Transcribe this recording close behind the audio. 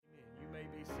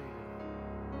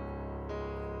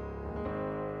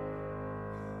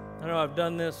I know I've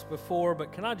done this before,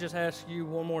 but can I just ask you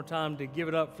one more time to give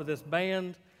it up for this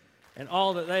band and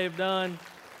all that they've done?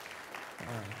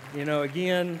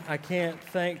 Again, I can't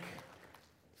thank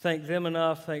them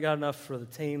enough, thank God enough for the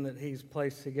team that He's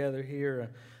placed together here.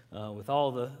 With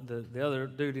all the other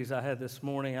duties I had this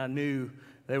morning, I knew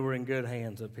they were in good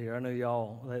hands up here. I knew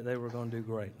y'all, they were going to do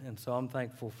great. And so I'm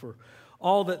thankful for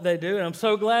all that they do. And I'm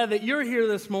so glad that you're here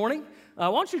this morning. Why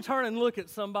don't you turn and look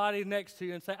at somebody next to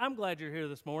you and say, I'm glad you're here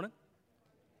this morning.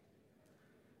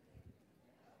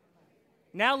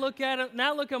 Now look at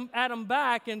them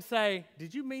back and say,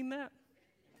 did you mean that?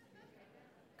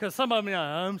 Because some of them,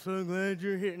 I'm so glad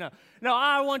you're here. No,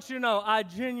 I want you to know, I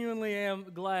genuinely am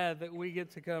glad that we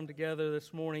get to come together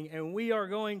this morning, and we are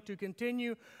going to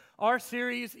continue our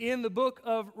series in the book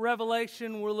of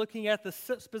Revelation. We're looking at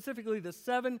specifically the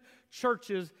 7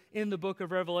 churches in the book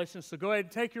of Revelation. So go ahead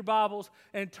and take your Bibles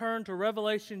and turn to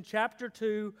Revelation chapter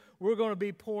 2. We're going to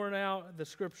be pouring out the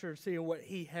scripture, seeing what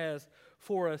He has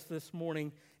for us this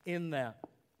morning in that.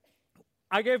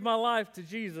 I gave my life to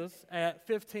Jesus at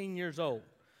 15 years old.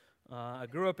 I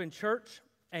grew up in church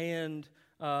and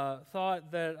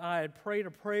thought that I had prayed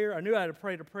a prayer. I knew I had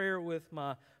prayed a prayer with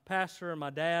my pastor and my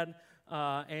dad,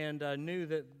 and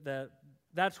knew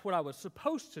that's what I was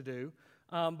supposed to do.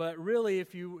 But really,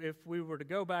 if we were to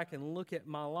go back and look at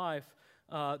my life,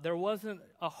 there wasn't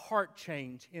a heart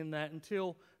change in that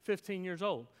until 15 years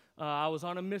old. I was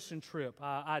on a mission trip.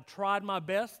 I tried my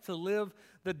best to live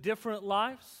the different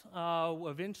lives.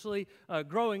 Eventually,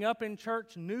 growing up in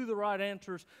church, knew the right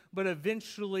answers, but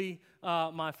eventually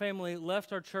my family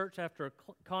left our church after a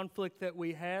conflict that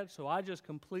we had, so I just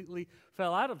completely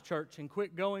fell out of church and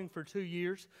quit going for 2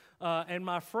 years. And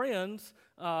my friends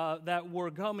that were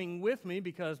coming with me,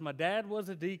 because my dad was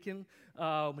a deacon,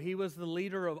 he was the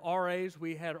leader of RAs.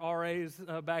 We had RAs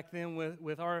back then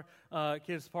with our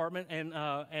kids' department,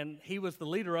 and he was the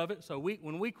leader of it. So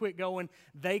when we quit going,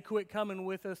 they quit coming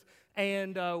with us,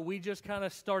 and we just kind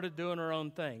of started doing our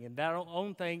own thing. And that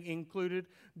own thing included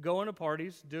going to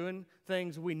parties, doing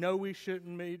things we know we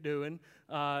shouldn't be doing,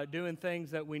 doing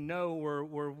things that we know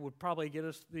would probably get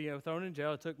us thrown in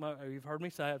jail. You've heard me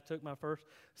say, I took my first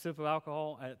sip of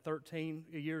alcohol at 13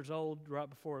 years old, right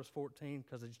before I was 14,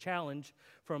 because it's a challenge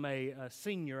from a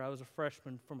senior. I was a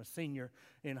freshman from a senior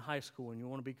in high school, and you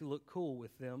want to look cool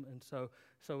with them, and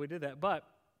so we did that. But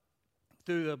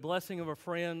through the blessing of a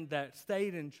friend that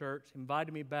stayed in church,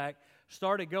 invited me back,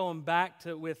 started going back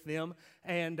with them,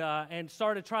 and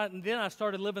started trying. And then I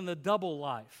started living the double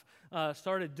life.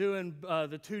 Started doing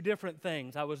the 2 different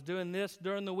things. I was doing this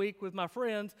during the week with my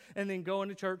friends, and then going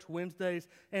to church Wednesdays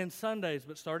and Sundays.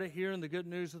 But started hearing the good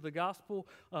news of the gospel.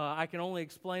 I can only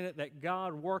explain it that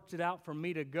God worked it out for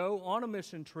me to go on a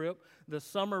mission trip the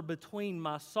summer between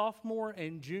my sophomore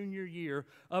and junior year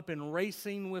up in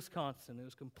Racine, Wisconsin. It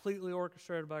was completely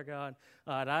orchestrated by God.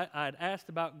 I'd asked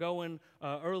about going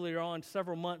earlier on,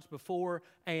 several months before,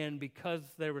 and because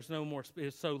there was no more, it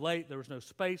was so late, there was no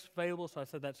space available, so I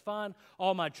said, that's fine.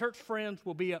 All my church friends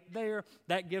will be up there.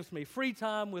 That gives me free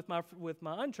time with my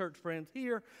unchurched friends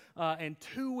here. And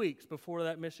 2 weeks before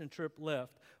that mission trip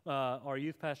left, our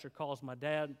youth pastor calls my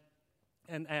dad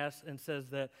and asks and says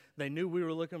that they knew we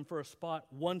were looking for a spot.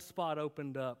 One spot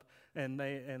opened up, and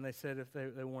they said if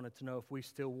they wanted to know if we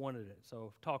still wanted it.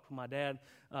 So I talked with my dad,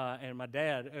 and my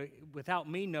dad, without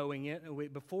me knowing it,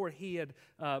 before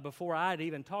I had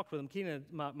even talked with him, Keenan,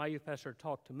 my youth pastor,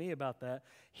 talked to me about that.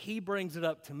 He brings it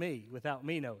up to me without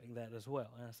me knowing that as well.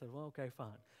 And I said, well, okay, fine,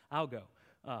 I'll go.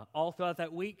 All throughout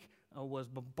that week, I was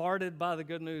bombarded by the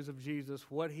good news of Jesus,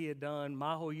 what He had done.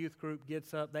 My whole youth group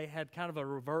gets up. They had kind of a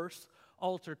reverse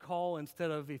altar call. Instead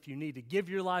of if you need to give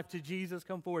your life to Jesus,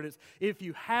 come forward. It's if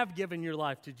you have given your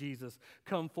life to Jesus,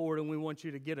 come forward, and we want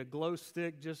you to get a glow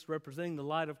stick just representing the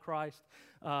light of Christ.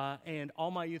 And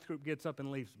all my youth group gets up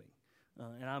and leaves me.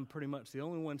 And I'm pretty much the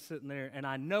only one sitting there, and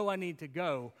I know I need to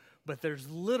go, but there's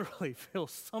literally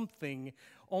feels something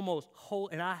almost whole,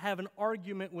 and I have an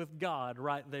argument with God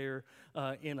right there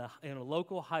in a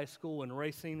local high school in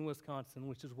Racine, Wisconsin,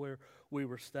 which is where we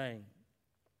were staying.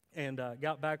 And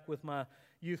got back with my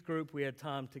youth group. We had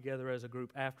time together as a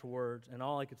group afterwards, and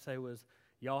all I could say was,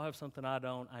 y'all have something I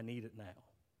don't, I need it now.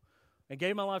 And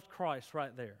gave my life to Christ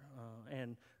right there.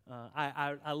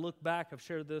 I look back, I've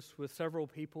shared this with several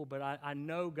people, but I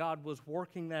know God was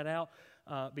working that out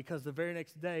because the very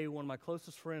next day, one of my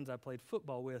closest friends I played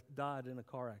football with died in a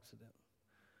car accident.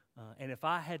 And if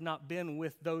I had not been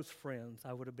with those friends,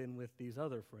 I would have been with these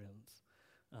other friends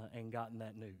and gotten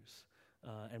that news.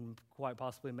 And quite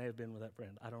possibly may have been with that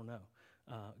friend. I don't know.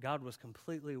 God was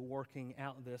completely working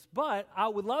out this. But I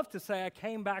would love to say I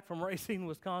came back from Racine,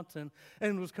 Wisconsin,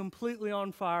 and was completely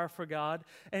on fire for God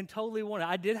and totally wanted.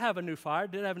 I did have a new fire,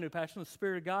 did have a new passion. The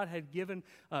Spirit of God had given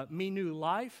me new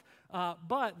life.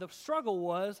 But the struggle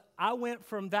was I went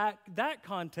from that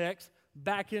context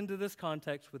back into this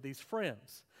context with these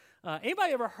friends.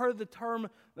 Anybody ever heard the term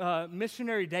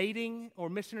missionary dating or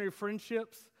missionary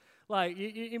friendships? Like,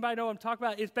 anybody know what I'm talking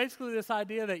about? It's basically this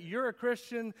idea that you're a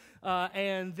Christian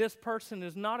and this person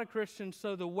is not a Christian,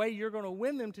 so the way you're going to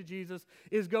win them to Jesus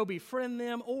is go befriend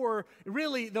them, or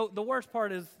really, the worst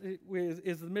part is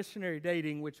the missionary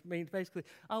dating, which means basically,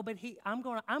 oh, but I'm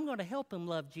going to help him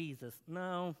love Jesus.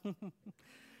 No.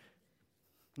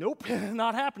 Nope,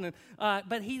 not happening.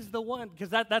 But he's the one, because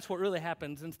that's what really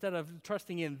happens. Instead of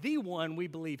trusting in the one, we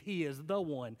believe he is the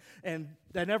one. And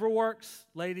that never works.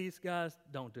 Ladies, guys,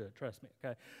 don't do it. Trust me,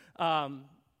 okay?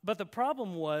 But the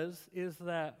problem is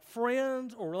that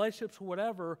friends or relationships or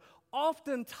whatever,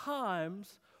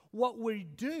 oftentimes what we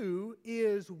do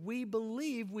is we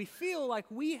feel like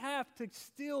we have to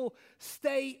still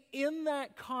stay in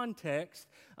that context.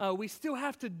 We still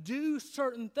have to do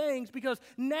certain things because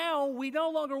now we no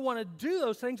longer want to do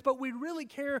those things, but we really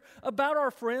care about our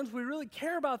friends. We really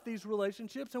care about these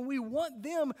relationships, and we want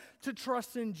them to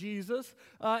trust in Jesus.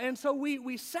 And so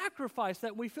we sacrifice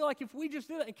that. We feel like if we just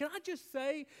do that, and can I just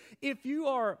say, if you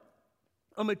are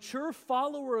a mature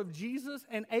follower of Jesus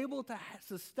and able to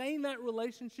sustain that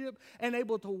relationship and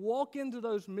able to walk into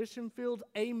those mission fields,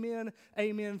 amen,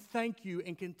 amen, thank you,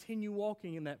 and continue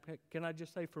walking in that. Can I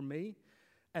just say for me,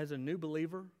 as a new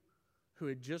believer who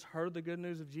had just heard the good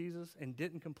news of Jesus and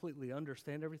didn't completely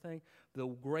understand everything, the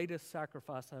greatest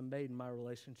sacrifice I made in my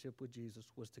relationship with Jesus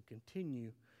was to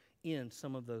continue in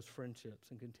some of those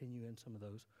friendships and continue in some of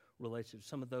those relationships,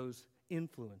 some of those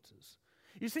influences.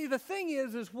 You see, the thing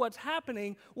is what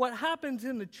happens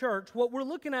in the church, what we're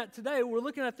looking at today, we're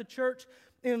looking at the church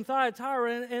in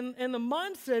Thyatira, and the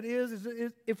mindset is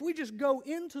if we just go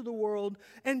into the world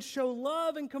and show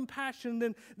love and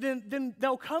compassion, then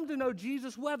they'll come to know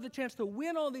Jesus. We'll have the chance to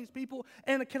win all these people.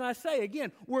 And can I say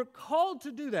again, we're called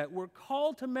to do that. We're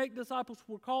called to make disciples.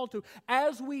 We're called to,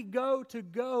 as we go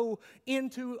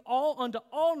unto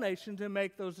all nations and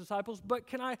make those disciples. But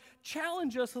can I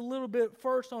challenge us a little bit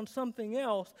first on something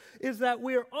else, is that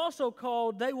we are also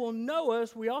called, they will know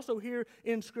us. We also hear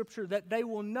in Scripture that they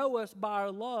will know us by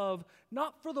our love,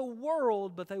 not for the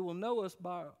world, but they will know us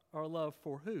by our love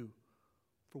for who?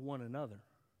 For one another.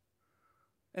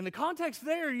 And the context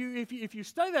there, if you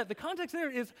study that, the context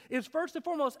there is first and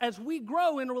foremost as we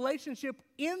grow in a relationship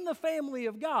in the family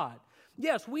of God.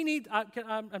 Yes,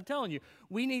 I'm telling you,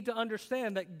 we need to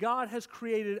understand that God has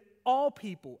created all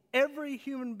people. Every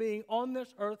human being on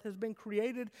this earth has been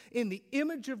created in the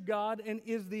image of God and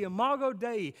is the imago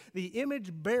Dei, the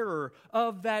image bearer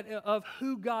of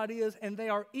who God is, and they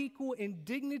are equal in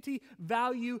dignity,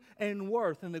 value, and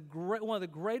worth. And one of the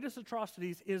greatest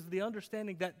atrocities is the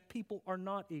understanding that people are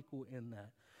not equal in that.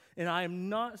 And I am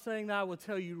not saying that. I will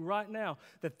tell you right now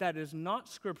that is not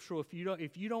scriptural.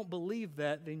 If you don't believe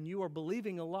that, then you are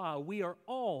believing a lie. We are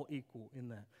all equal in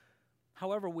that.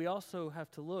 However, we also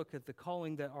have to look at the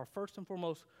calling that our first and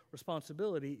foremost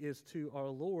responsibility is to our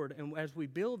Lord. And as we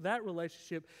build that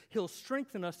relationship, He'll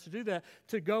strengthen us to do that,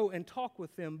 to go and talk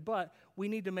with them. But we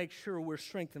need to make sure we're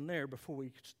strengthened there before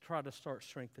we try to start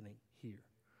strengthening here,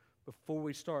 before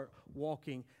we start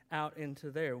walking out into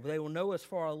there. They will know us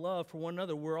for our love for one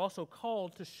another. We're also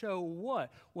called to show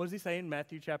what? What does He say in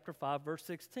Matthew chapter 5, verse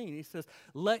 16? He says,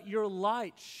 let your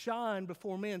light shine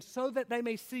before men so that they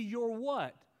may see your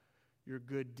what? Your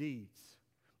good deeds,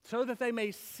 so that they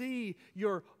may see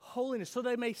your holiness, so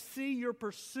they may see your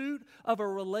pursuit of a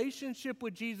relationship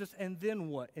with Jesus, and then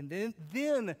what? And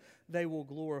then they will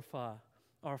glorify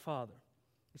our Father.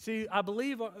 See, I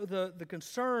believe the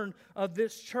concern of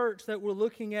this church that we're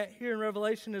looking at here in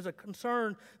Revelation is a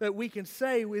concern that we can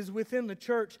say is within the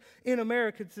church in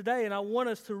America today. And I want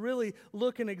us to really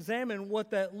look and examine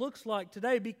what that looks like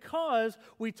today, because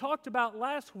we talked about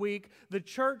last week the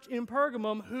church in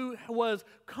Pergamum who was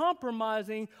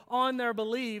compromising on their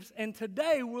beliefs. And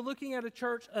today we're looking at a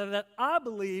church that I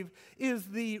believe is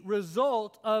the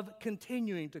result of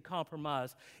continuing to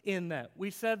compromise in that.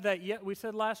 We said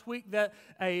last week that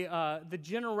the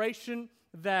generation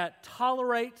that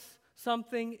tolerates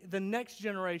something the next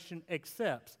generation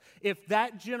accepts. If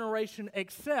that generation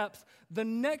accepts, the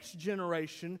next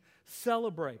generation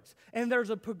celebrates. And there's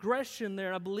a progression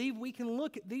there. I believe we can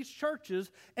look at these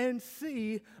churches and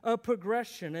see a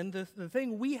progression. And the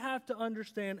thing we have to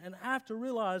understand and have to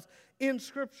realize in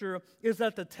Scripture is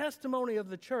that the testimony of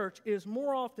the church is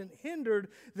more often hindered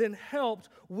than helped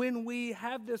when we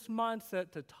have this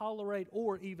mindset to tolerate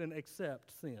or even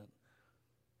accept sin.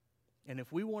 And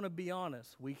if we want to be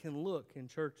honest, we can look in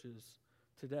churches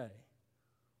today,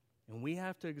 and we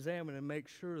have to examine and make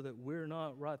sure that we're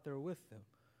not right there with them.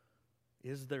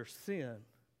 Is there sin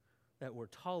that we're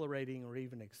tolerating or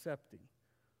even accepting?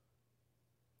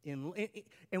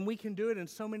 And we can do it in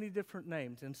so many different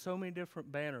names, in so many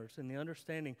different banners, in the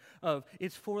understanding of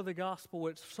it's for the gospel,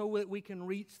 it's so that we can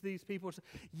reach these people.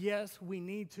 Yes, we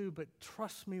need to, but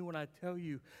trust me when I tell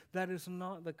you, that is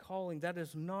not the calling. That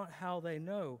is not how they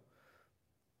know.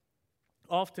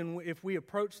 Often, if we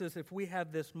approach this, if we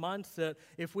have this mindset,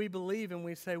 if we believe and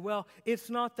we say, well, it's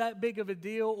not that big of a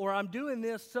deal, or I'm doing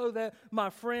this so that my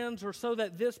friends, or so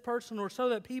that this person, or so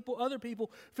that other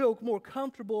people feel more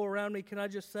comfortable around me, can I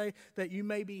just say that you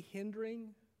may be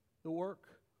hindering the work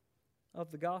of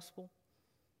the gospel?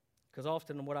 Because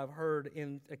often what I've heard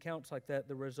in accounts like that,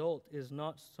 the result is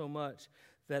not so much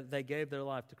that they gave their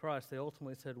life to Christ. They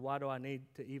ultimately said, why do I need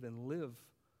to even live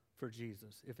for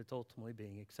Jesus if it's ultimately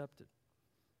being accepted?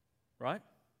 Right?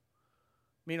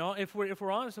 I mean, if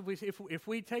we're honest, if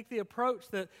we take the approach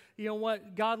that, you know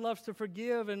what, God loves to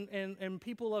forgive and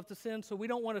people love to sin, so we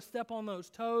don't want to step on those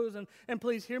toes. And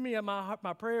please hear me at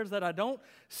my prayers that I don't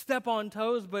step on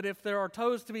toes, but if there are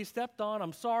toes to be stepped on,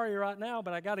 I'm sorry right now,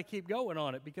 but I got to keep going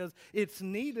on it because it's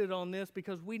needed on this,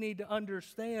 because we need to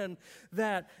understand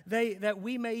that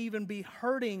we may even be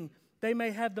hurting. They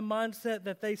may have the mindset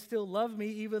that they still love me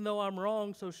even though I'm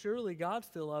wrong, so surely God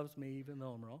still loves me even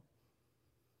though I'm wrong.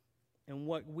 And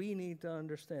what we need to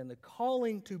understand, the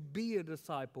calling to be a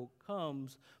disciple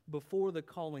comes before the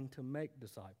calling to make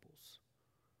disciples.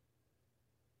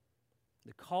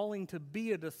 The calling to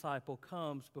be a disciple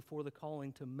comes before the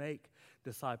calling to make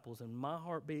disciples. And my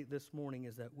heartbeat this morning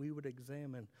is that we would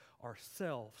examine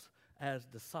ourselves as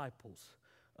disciples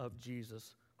of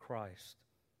Jesus Christ.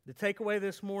 The takeaway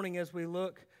this morning as we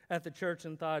look at the church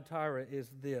in Thyatira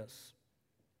is this: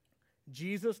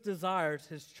 Jesus desires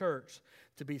his church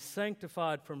to be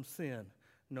sanctified from sin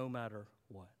no matter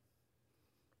what.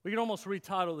 We can almost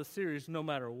retitle the series No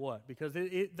Matter What, because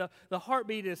the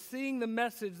heartbeat is seeing the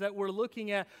message that we're looking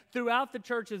at throughout the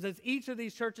churches, as each of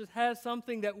these churches has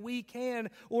something that we can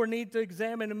or need to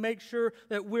examine and make sure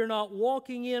that we're not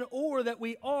walking in, or that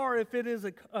we are, if it is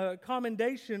a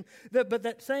commendation, but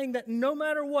that saying that no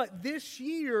matter what, this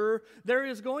year there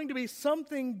is going to be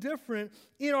something different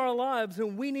in our lives,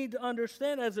 and we need to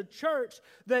understand as a church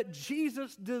that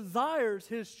Jesus desires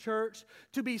his church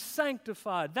to be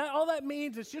sanctified. All that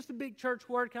means is just a big church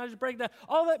word. Can I just break that?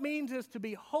 All that means is to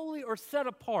be holy or set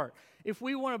apart. If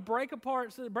we want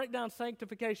to break down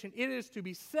sanctification, it is to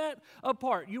be set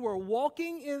apart. You are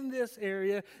walking in this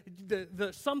area.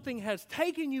 Something has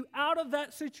taken you out of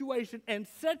that situation and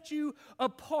set you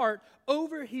apart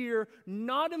over here,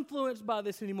 not influenced by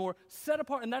this anymore, set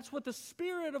apart. And that's what the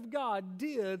Spirit of God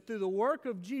did through the work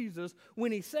of Jesus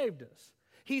when he saved us.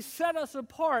 He set us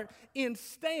apart in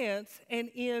stance and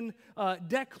in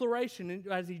declaration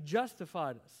as he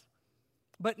justified us.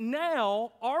 But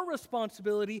now our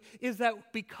responsibility is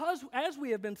that because as we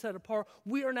have been set apart,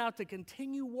 we are now to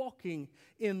continue walking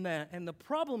in that. And the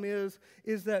problem is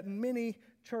that many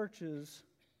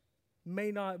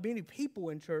people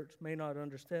in church may not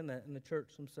understand that, and the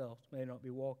church themselves may not be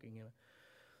walking in it.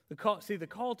 The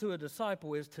call to a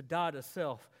disciple is to die to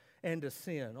self and to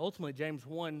sin. Ultimately, James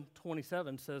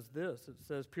 1:27 says this. It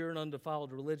says, pure and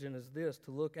undefiled religion is this,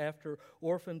 to look after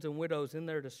orphans and widows in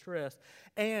their distress,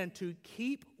 and to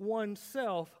keep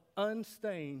oneself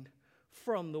unstained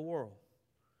from the world.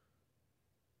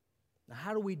 Now,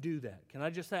 how do we do that? Can I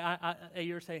just say,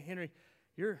 you're saying, Henry,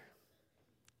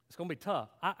 it's going to be tough.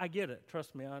 I get it.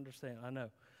 Trust me, I understand. I know.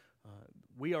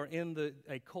 We are in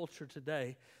a culture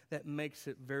today that makes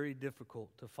it very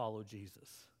difficult to follow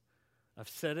Jesus. I've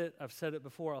said it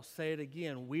before, I'll say it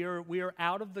again. We are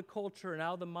out of the culture and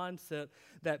out of the mindset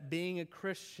that being a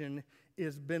Christian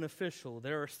is beneficial.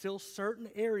 There are still certain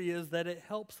areas that it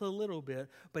helps a little bit,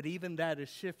 but even that is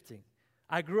shifting.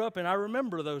 I grew up and I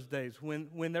remember those days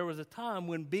when there was a time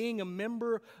when being a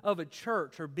member of a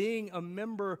church or being a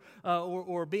member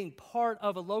or being part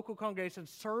of a local congregation,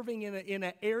 serving in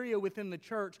an area within the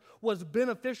church was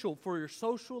beneficial for your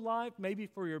social life, maybe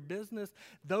for your business.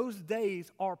 Those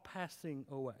days are passing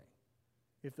away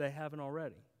if they haven't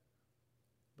already.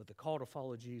 But the call to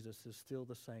follow Jesus is still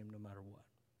the same no matter what,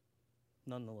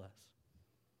 nonetheless.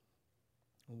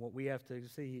 And what we have to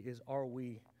see is, are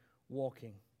we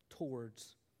walking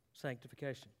towards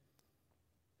sanctification?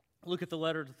 Look at the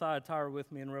letter to Thyatira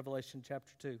with me in Revelation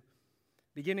chapter 2.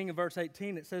 Beginning in verse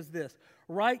 18, it says this: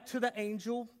 "Write to the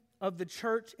angel of the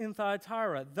church in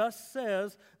Thyatira, thus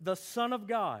says the Son of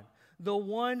God, the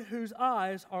one whose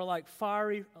eyes are like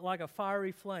a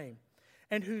fiery flame,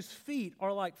 and whose feet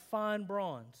are like fine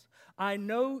bronze. I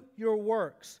know your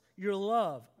works, your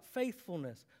love,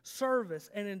 faithfulness, service,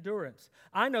 and endurance.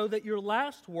 I know that your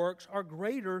last works are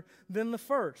greater than the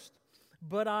first.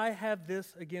 But I have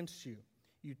this against you.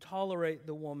 You tolerate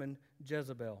the woman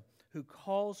Jezebel, who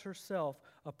calls herself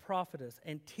a prophetess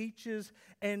and teaches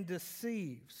and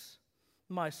deceives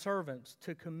my servants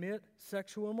to commit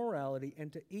sexual immorality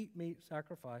and to eat meat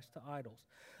sacrificed to idols.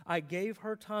 I gave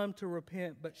her time to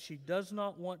repent, but she does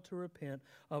not want to repent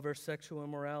of her sexual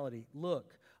immorality.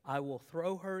 Look, I will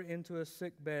throw her into a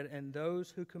sickbed, and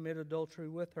those who commit adultery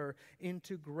with her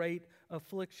into great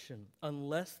affliction,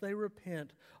 unless they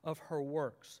repent of her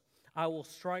works. I will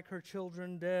strike her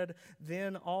children dead.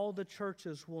 Then all the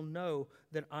churches will know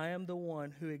that I am the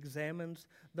one who examines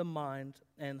the mind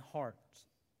and hearts.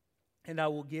 And I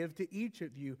will give to each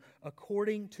of you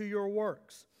according to your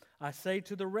works. I say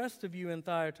to the rest of you in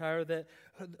Thyatira that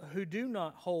who do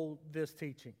not hold this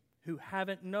teaching, who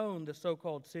haven't known the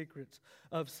so-called secrets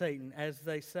of Satan, as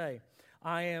they say,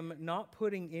 I am not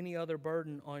putting any other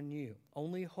burden on you.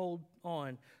 Only hold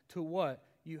on to what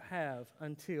you have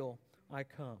until I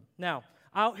come. Now,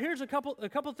 here's a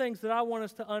couple things that I want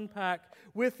us to unpack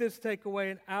with this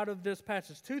takeaway and out of this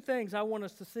passage. Two things I want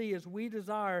us to see as we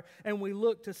desire and we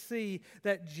look to see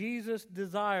that Jesus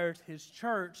desires His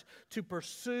church to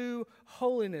pursue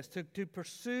holiness, to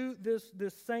pursue this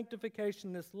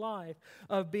sanctification, this life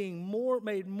of being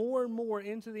made more and more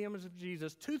into the image of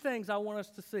Jesus. Two things I want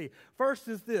us to see. First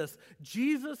is this: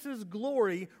 Jesus'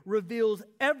 glory reveals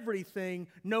everything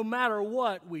no matter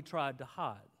what we tried to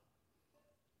hide.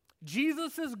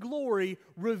 Jesus' glory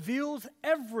reveals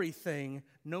everything,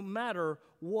 no matter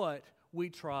what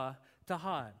we try to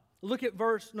hide. Look at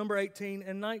verse number 18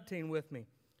 and 19 with me. It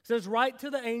says, "Write to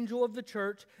the angel of the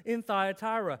church in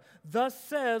Thyatira. Thus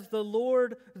says the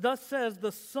Lord, thus says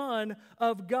the Son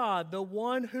of God, the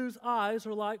one whose eyes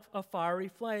are like a fiery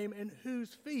flame and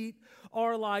whose feet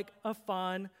are like a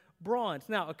fine bronze."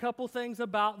 Now, a couple things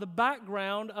about the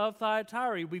background of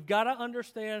Thyatira. We've got to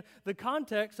understand the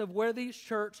context of where these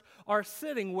churches are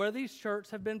sitting, where these churches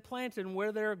have been planted, and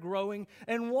where they're growing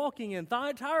and walking in.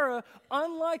 Thyatira,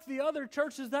 unlike the other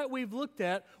churches that we've looked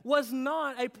at, was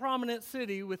not a prominent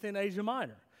city within Asia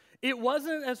Minor. It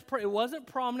wasn't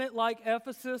prominent like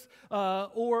Ephesus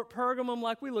or Pergamum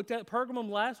like we looked at. Pergamum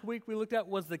last week we looked at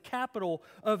was the capital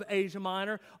of Asia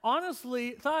Minor.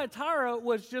 Honestly, Thyatira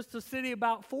was just a city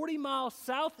about 40 miles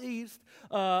southeast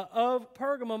of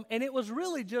Pergamum, and it was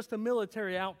really just a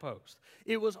military outpost.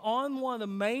 It was on one of the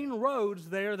main roads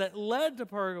there that led to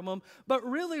Pergamum, but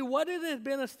really what it had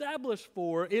been established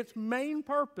for, its main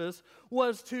purpose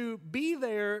was to be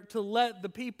there to let the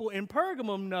people in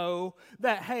Pergamum know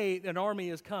that, hey, an army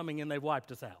is coming and they've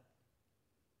wiped us out.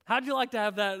 How'd you like to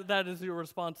have that as your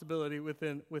responsibility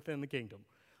within the kingdom?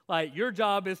 Like, your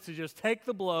job is to just take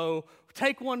the blow,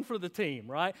 take one for the team,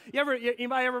 right?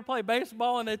 Anybody ever play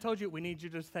baseball and they told you, we need you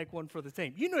to just take one for the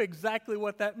team? You knew exactly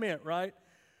what that meant, right?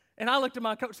 And I looked at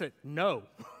my coach and said, no,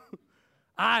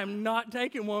 I'm not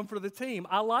taking one for the team.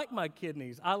 I like my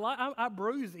kidneys. I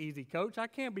bruise easy, coach. I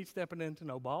can't be stepping into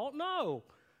no ball. No.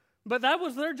 But that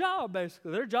was their job,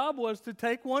 basically. Their job was to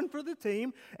take one for the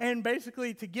team and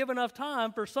basically to give enough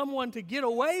time for someone to get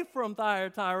away from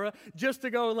Thyatira just to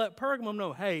go let Pergamum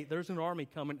know, hey, there's an army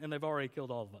coming and they've already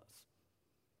killed all of us.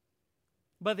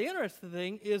 But the interesting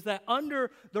thing is that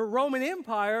under the Roman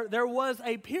Empire, there was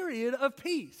a period of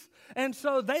peace. And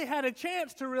so they had a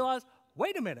chance to realize,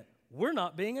 wait a minute, we're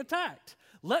not being attacked.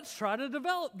 Let's try to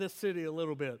develop this city a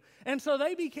little bit. And so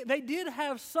they did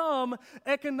have some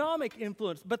economic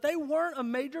influence, but they weren't a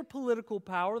major political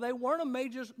power. They weren't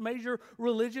a major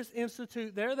religious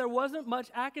institute there. There wasn't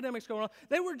much academics going on.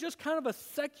 They were just kind of a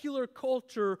secular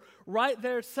culture right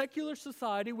there, secular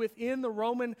society within the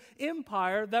Roman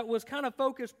Empire that was kind of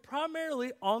focused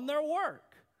primarily on their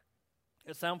work.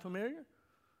 It sound familiar?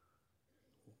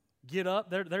 Get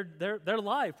up. Their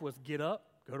life was get up,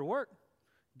 go to work.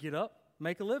 Get up,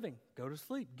 make a living, go to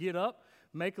sleep. Get up,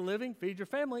 make a living, feed your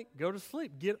family, go to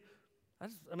sleep.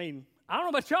 I don't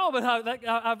know about y'all, but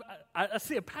I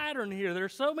see a pattern here.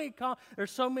 There's so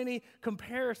many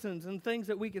comparisons and things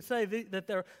that we could say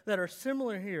that are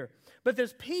similar here. But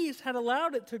this peace had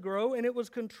allowed it to grow, and it was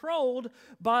controlled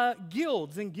by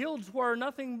guilds. And guilds were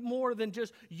nothing more than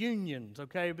just unions.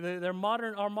 Okay,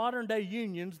 our modern day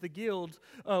unions, the guilds,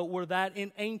 were that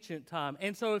in ancient time.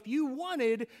 And so, if you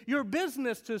wanted your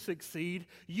business to succeed,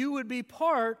 you would be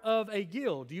part of a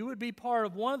guild. You would be part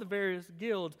of one of the various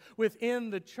guilds within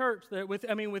the church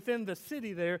within the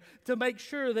city there, to make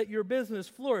sure that your business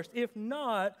flourished. If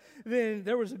not, then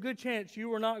there was a good chance you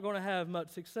were not going to have much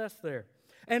success there.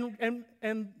 And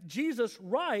Jesus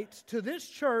writes to this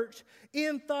church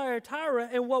in Thyatira,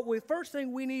 and first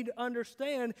thing we need to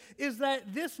understand is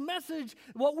that this message,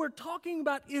 what we're talking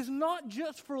about, is not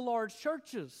just for large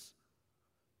churches.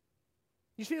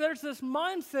 You see, there's this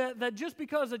mindset that just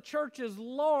because a church is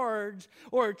large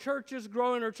or a church is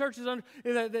growing or church is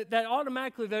that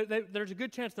automatically there's a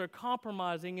good chance they're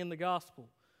compromising in the gospel.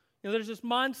 There's this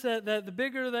mindset that the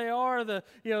bigger they are, the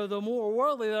more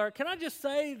worldly they are. Can I just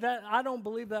say that I don't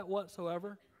believe that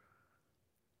whatsoever?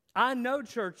 I know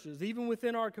churches, even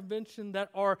within our convention, that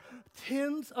are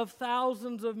tens of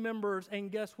thousands of members,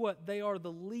 and guess what? They are the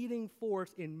leading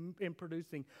force in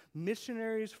producing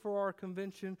missionaries for our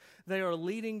convention. They are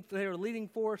leading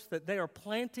force that they are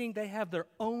planting. They have their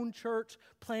own church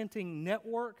planting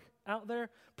network out there.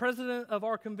 President of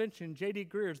our convention, J.D.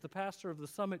 Greer, is the pastor of the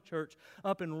Summit Church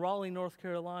up in Raleigh, North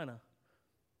Carolina.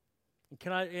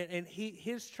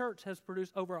 His church has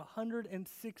produced over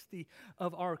 160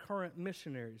 of our current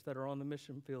missionaries that are on the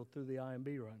mission field through the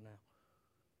IMB right now.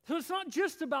 So it's not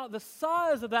just about the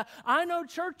size of that. I know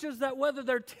churches that whether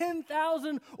they're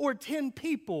 10,000 or 10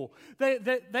 people,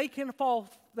 they can fall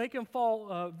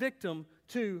victim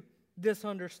to this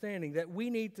understanding that we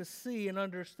need to see and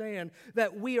understand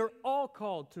that we are all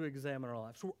called to examine our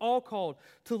lives. We're all called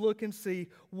to look and see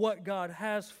what God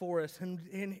has for us.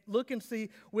 And look and see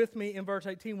with me in verse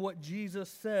 18 what Jesus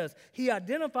says. He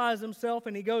identifies himself,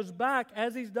 and he goes back,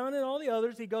 as he's done in all the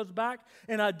others, he goes back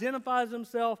and identifies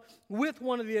himself with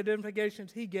one of the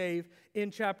identifications he gave in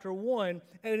chapter 1.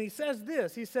 And he says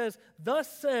this, he says,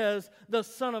 "Thus says the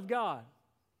Son of God."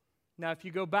 Now, if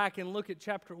you go back and look at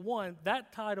chapter 1,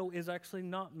 that title is actually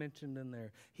not mentioned in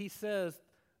there. He says,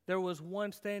 "There was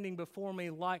one standing before me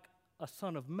like a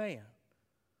son of man."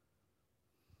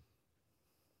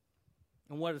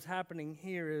 And what is happening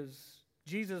here is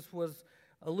Jesus was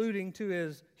alluding to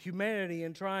his humanity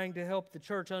and trying to help the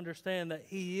church understand that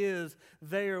he is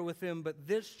there with them. But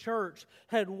this church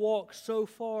had walked so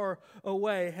far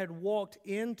away, had walked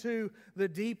into the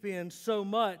deep end so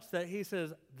much that he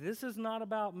says, "This is not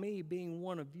about me being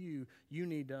one of you. You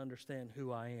need to understand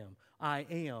who I am. I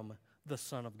am the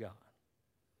Son of God."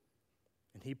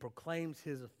 And he proclaims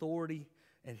his authority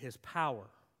and his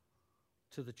power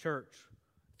to the church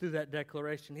through that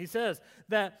declaration. He says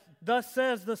that, "Thus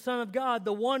says the Son of God,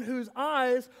 the one whose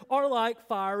eyes are like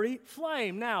fiery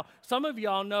flame." Now, some of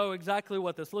y'all know exactly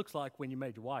what this looks like when you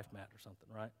made your wife mad or something,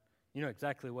 right? You know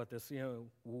exactly what this,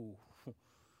 ooh.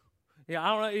 Yeah,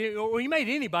 I don't know, or you made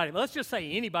anybody, let's just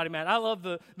say anybody mad. I love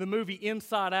the movie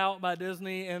Inside Out by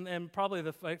Disney, and probably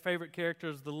the favorite character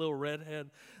is the little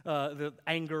redhead, the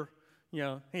anger.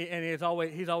 He's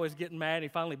always getting mad. He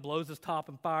finally blows his top,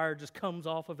 and fire just comes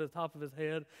off of the top of his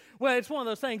head. Well, it's one of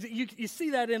those things that you see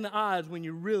that in the eyes when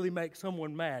you really make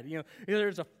someone mad.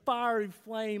 There's a fiery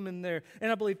flame in there, and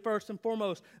I believe first and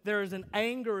foremost there is an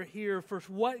anger here for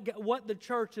what the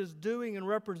church is doing and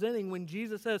representing when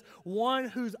Jesus says, "One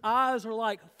whose eyes are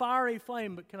like fiery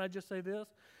flame." But can I just say this?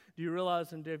 Do you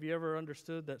realize, and have you ever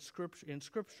understood that in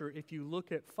Scripture, if you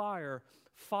look at fire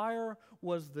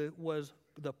was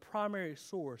the primary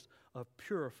source of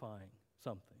purifying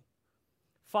something.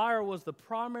 Fire was the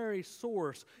primary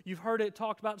source. You've heard it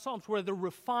talked about in Psalms, where the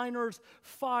refiner's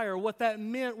fire, what that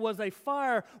meant was a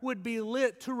fire would be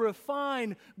lit to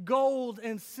refine gold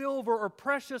and silver or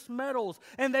precious metals.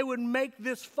 And they would make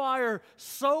this fire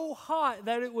so hot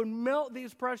that it would melt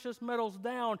these precious metals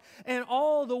down. And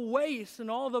all the waste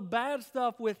and all the bad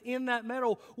stuff within that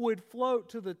metal would float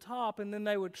to the top. And then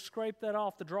they would scrape that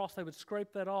off, the dross, they would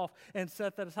scrape that off and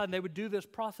set that aside. And they would do this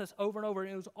process over and over.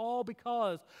 And it was all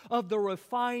because of the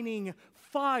refining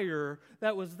fire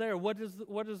that was there. What is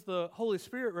the Holy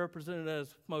Spirit represented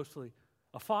as mostly?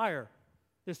 A fire.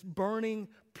 This burning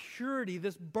purity,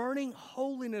 this burning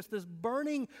holiness, this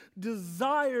burning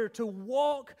desire to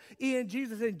walk in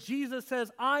Jesus. And Jesus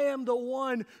says, "I am the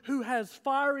one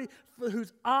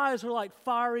whose eyes are like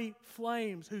fiery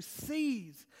flames, who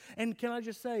sees." And can I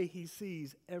just say, he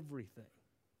sees everything.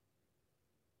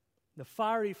 The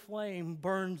fiery flame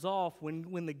burns off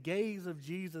when the gaze of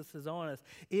Jesus is on us.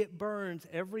 It burns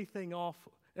everything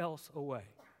else away.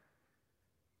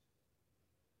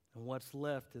 And what's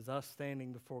left is us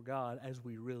standing before God as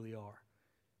we really are.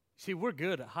 See, we're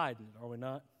good at hiding it, are we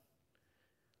not?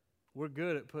 We're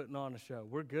good at putting on a show.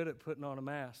 We're good at putting on a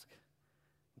mask.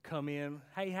 Come in,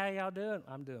 hey, how y'all doing?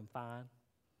 I'm doing fine.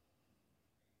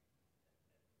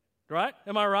 Right?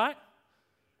 Am I right?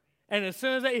 And as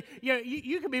soon as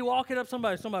you could be walking up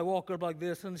somebody walk up like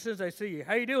this, and as soon as they see you,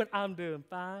 how you doing? I'm doing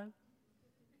fine.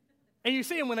 And you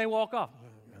see them when they walk off.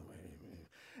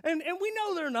 And we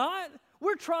know they're not.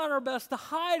 We're trying our best to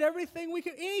hide everything we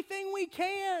can, anything we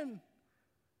can.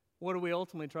 What do we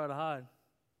ultimately try to hide?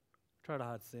 Try to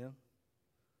hide sin.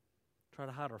 Try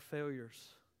to hide our failures.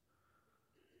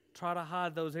 Try to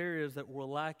hide those areas that we're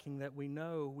lacking that we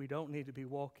know we don't need to be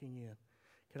walking in.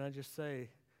 Can I just say,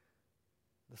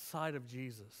 the sight of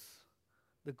Jesus,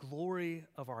 the glory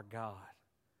of our God,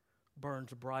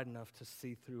 burns bright enough to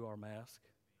see through our mask.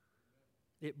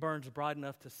 It burns bright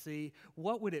enough to see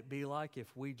what would it be like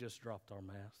if we just dropped our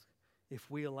mask, if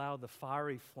we allowed the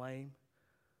fiery flame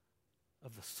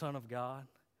of the Son of God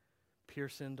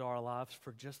pierce into our lives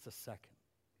for just a second.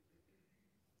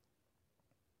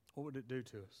 What would it do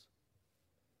to us?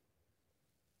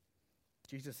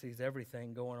 Jesus sees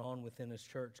everything going on within his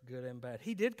church, good and bad.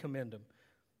 He did commend them.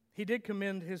 He did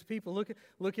commend his people.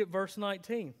 Look at verse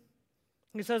 19.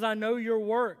 He says, I know your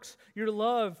works, your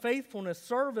love, faithfulness,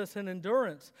 service, and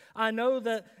endurance. I know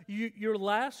that your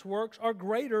last works are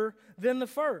greater than the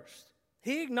first.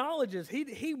 He acknowledges,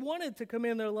 he wanted to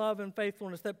commend their love and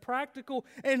faithfulness, that practical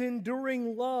and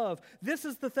enduring love. This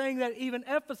is the thing that even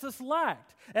Ephesus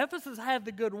lacked. Ephesus had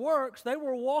the good works. They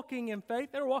were walking in faith,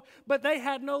 but they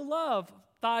had no love.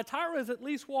 Thyatira is at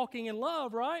least walking in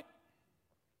love, right?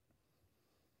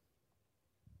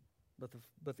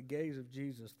 But the gaze of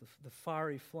Jesus, the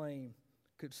fiery flame,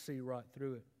 could see right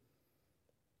through it.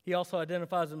 He also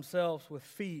identifies himself with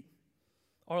feet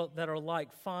that are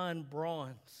like fine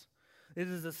bronze. It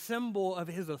is a symbol of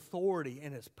his authority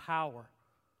and his power.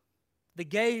 The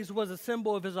gaze was a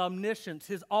symbol of his omniscience,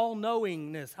 his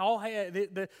all-knowingness,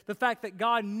 the fact that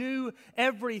God knew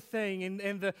everything.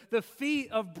 And the feet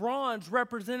of bronze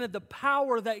represented the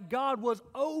power that God was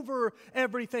over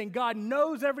everything. God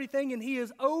knows everything and he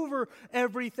is over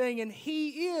everything. And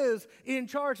he is in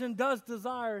charge and does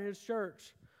desire his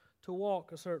church to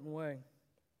walk a certain way.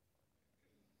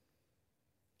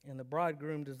 And the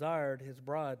bridegroom desired his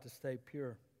bride to stay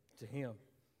pure to him.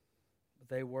 But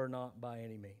they were not by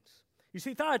any means. You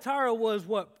see, Thyatira was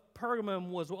what Pergamum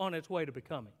was on its way to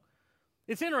becoming.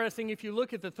 It's interesting if you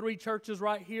look at the three churches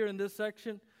right here in this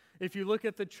section. If you look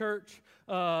at the church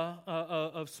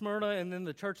of Smyrna, and then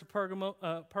the church of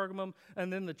Pergamum,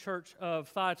 and then the church of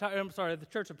Thyatira, the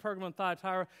church of Pergamum,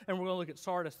 Thyatira, and we're going to look at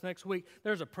Sardis next week,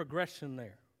 there's a progression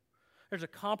there. There's a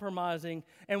compromising,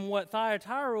 and what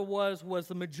Thyatira was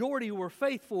the majority were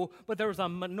faithful, but there was a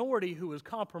minority who was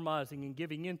compromising and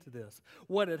giving into this.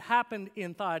 What had happened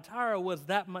in Thyatira was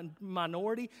that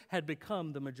minority had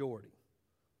become the majority,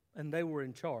 and they were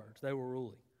in charge. They were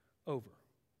ruling over.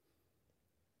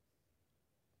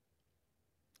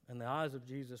 And the eyes of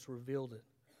Jesus revealed it.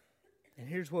 And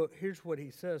here's what he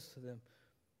says to them.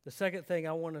 The second thing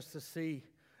I want us to see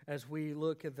as we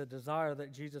look at the desire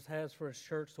that Jesus has for his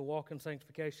church to walk in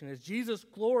sanctification is Jesus'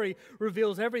 glory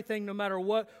reveals everything no matter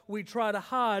what we try to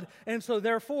hide. And so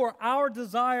therefore, our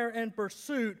desire and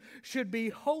pursuit should be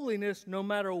holiness no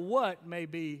matter what may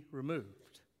be removed.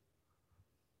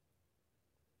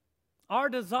 Our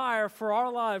desire for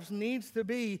our lives needs to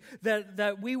be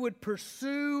that we would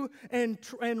pursue and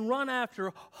run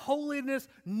after holiness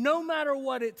no matter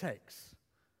what it takes.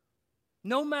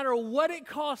 No matter what it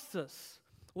costs us.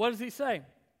 What does he say?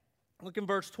 Look in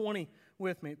verse 20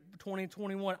 with me, 20 and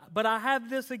 21. But I have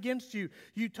this against you.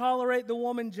 You tolerate the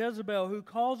woman Jezebel, who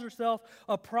calls herself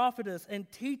a prophetess and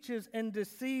teaches and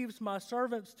deceives my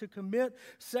servants to commit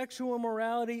sexual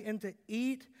immorality and to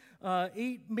eat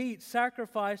meat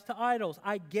sacrificed to idols.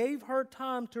 I gave her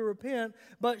time to repent,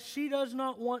 but she does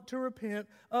not want to repent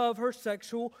of her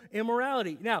sexual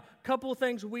immorality. Now, a couple of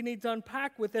things we need to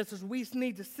unpack with this is we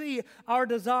need to see our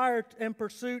desire and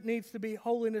pursuit needs to be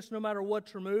holiness no matter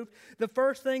what's removed. The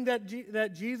first thing that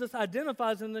that Jesus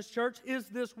identifies in this church is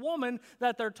this woman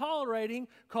that they're tolerating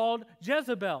called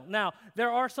Jezebel. Now,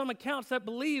 there are some accounts that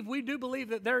we do believe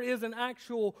that there is an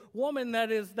actual woman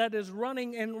that is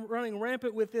running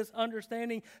rampant with this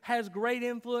understanding, has great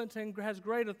influence and has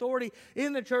great authority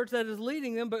in the church that is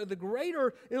leading them. But the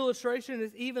greater illustration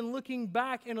is even looking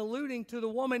back and alluding to the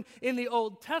woman in the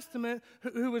Old Testament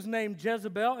who was named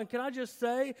Jezebel. And can I just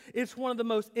say, it's one of the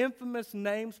most infamous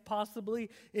names possibly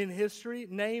in history.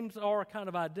 Names are a kind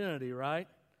of identity, right?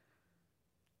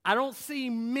 I don't see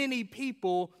many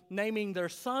people naming their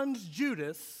sons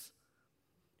Judas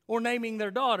or naming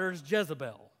their daughters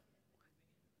Jezebel.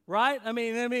 Right? I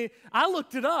mean, I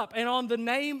looked it up, and on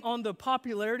the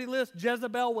popularity list,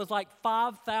 Jezebel was like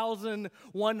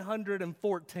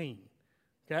 5,114.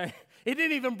 Okay? It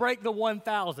didn't even break the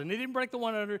 1,000. It didn't break the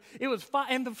 100. It was 5.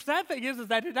 And the sad thing is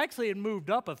that it actually had moved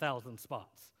up 1,000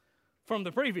 spots from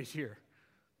the previous year.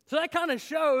 So that kind of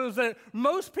shows that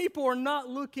most people are not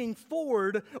looking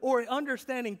forward or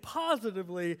understanding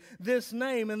positively this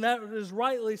name, and that is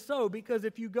rightly so, because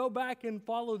if you go back and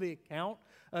follow the account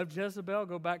of Jezebel,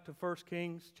 go back to 1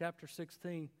 Kings chapter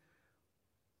 16,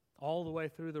 all the way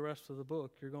through the rest of the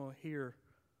book, you're going to hear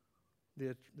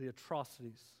the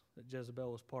atrocities that Jezebel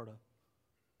was part of.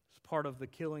 It's part of the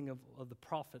killing of the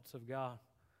prophets of God,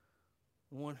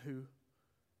 the one who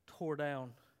tore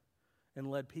down and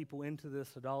led people into this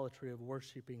idolatry of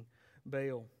worshiping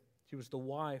Baal. She was the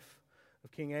wife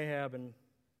of King Ahab, and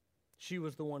she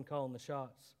was the one calling the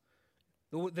shots.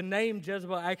 The name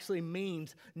Jezebel actually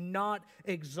means not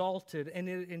exalted,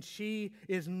 and she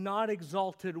is not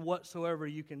exalted whatsoever,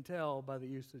 you can tell by the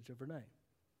usage of her name,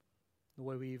 the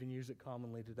way we even use it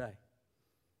commonly today.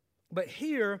 But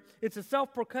here, it's a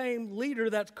self-proclaimed leader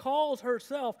that calls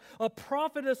herself a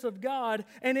prophetess of God,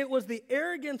 and it was the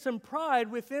arrogance and pride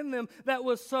within them that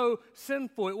was so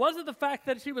sinful. It wasn't the fact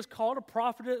that she was called a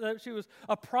prophet, that she was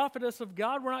a prophetess of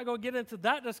God. We're not going to get into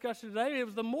that discussion today. It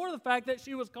was the fact that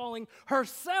she was calling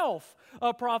herself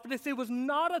a prophetess. It was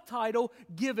not a title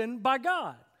given by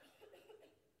God.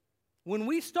 When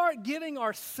we start giving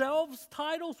ourselves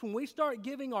titles, when we start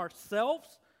giving ourselves,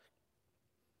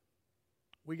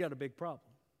 we got a big problem.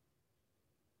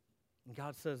 And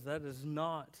God says that is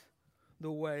not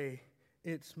the way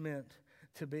it's meant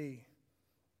to be.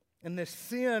 And this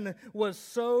sin was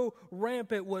so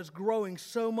rampant, was growing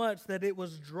so much that it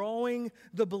was drawing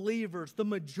the believers, the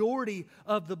majority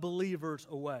of the believers,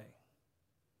 away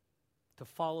to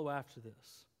follow after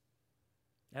this.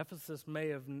 Ephesus may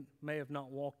have not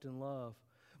walked in love,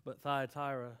 but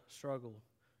Thyatira struggled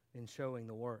in showing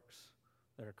the works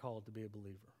that are called to be a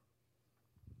believer.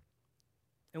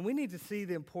 And we need to see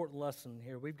the important lesson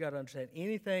here. We've got to understand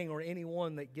anything or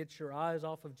anyone that gets your eyes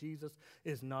off of Jesus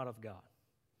is not of God.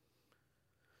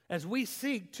 As we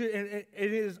seek to, and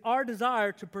it is our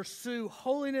desire to pursue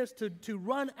holiness, to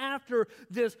run after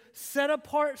this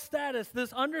set-apart status,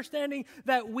 this understanding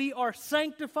that we are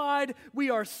sanctified, we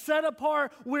are set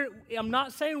apart. I'm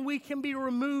not saying we can be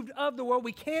removed of the world.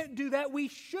 We can't do that. We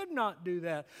should not do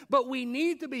that. But we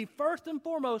need to be first and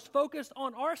foremost focused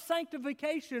on our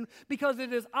sanctification, because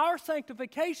it is our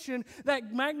sanctification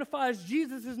that magnifies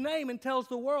Jesus' name and tells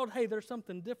the world, hey, there's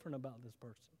something different about this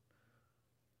person.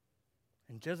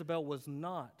 And Jezebel was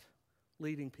not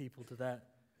leading people to that.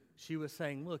 She was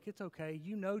saying, look, it's okay.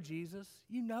 You know Jesus.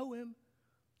 You know him.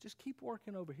 Just keep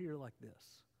working over here like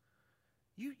this.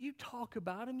 You talk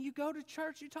about him. You go to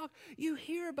church. You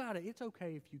hear about it. It's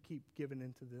okay if you keep giving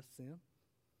into this sin.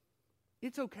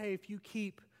 It's okay if you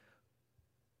keep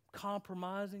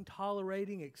compromising,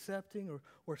 tolerating, accepting,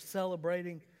 or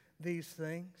celebrating these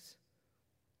things.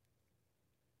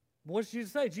 What did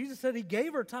Jesus say? Jesus said he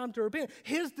gave her time to repent.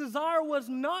 His desire was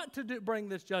not to bring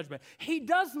this judgment. He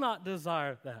does not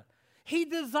desire that. He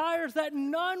desires that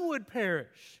none would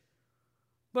perish,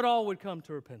 but all would come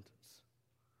to repentance.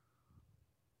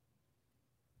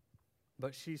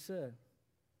 But she said,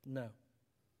 no.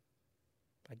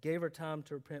 I gave her time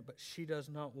to repent, but she does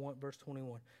not want, verse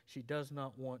 21, she does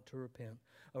not want to repent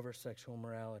of her sexual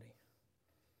immorality.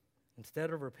 Instead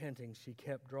of repenting, she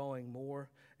kept drawing more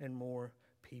and more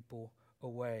people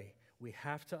away. We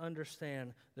have to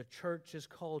understand the church is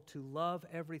called to love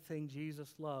everything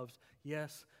Jesus loves.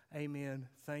 Yes, amen,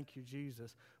 thank you,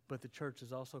 Jesus. But the church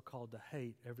is also called to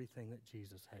hate everything that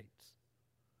Jesus hates.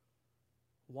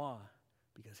 Why?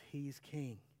 Because he's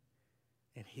king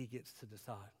and he gets to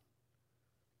decide.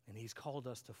 And he's called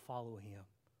us to follow him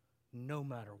no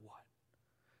matter what.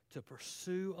 to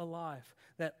pursue a life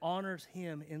that honors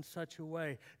Him in such a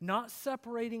way, not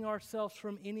separating ourselves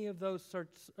from any of those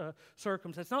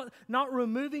circumstances, not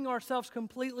removing ourselves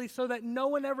completely so that no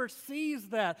one ever sees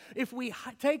that. If we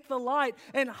take the light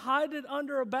and hide it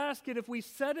under a basket, if we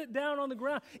set it down on the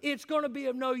ground, it's going to be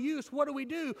of no use. What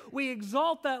do? We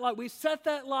exalt that light. We set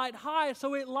that light high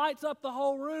so it lights up the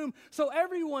whole room so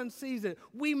everyone sees it.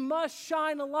 We must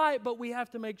shine a light, but we have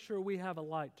to make sure we have a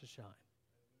light to shine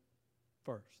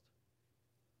first.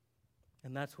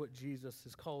 And that's what Jesus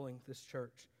is calling this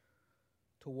church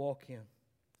to walk in,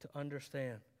 to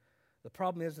understand. The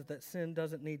problem is that sin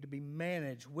doesn't need to be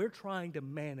managed. We're trying to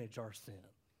manage our sin.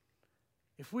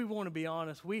 If we want to be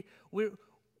honest, we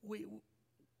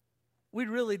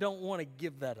really don't want to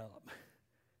give that up.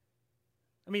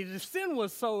 I mean, if sin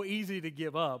was so easy to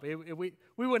give up, we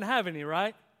wouldn't have any,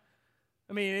 right?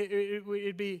 I mean,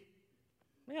 it'd be,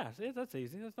 yeah, that's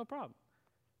easy. That's no problem.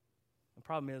 The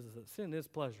problem is that sin is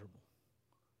pleasurable.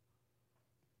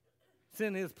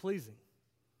 Sin is pleasing.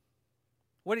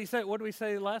 What did we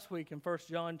say last week in 1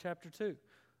 John chapter 2?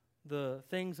 The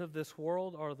things of this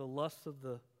world are the lusts of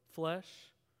the flesh,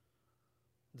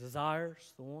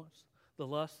 desires, the wants, the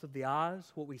lusts of the eyes,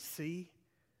 what we see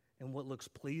and what looks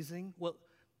pleasing. Well,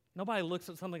 nobody looks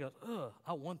at something and goes, ugh,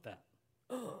 I want that.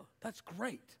 Ugh, that's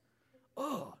great.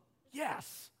 Ugh,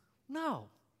 yes. No.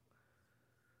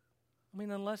 I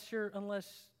mean, unless you're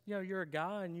a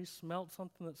guy and you smelled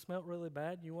something that smelled really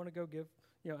bad, you want to go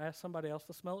ask somebody else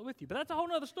to smell it with you. But that's a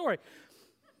whole other story.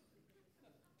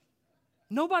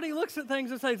 Nobody looks at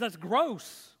things and says, that's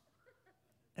gross,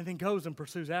 and then goes and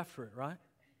pursues after it, right?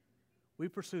 We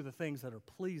pursue the things that are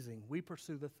pleasing. We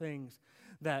pursue the things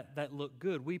that look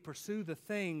good. We pursue the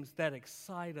things that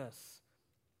excite us.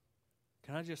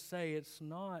 Can I just say,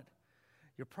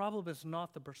 your problem is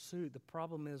not the pursuit. The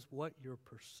problem is what you're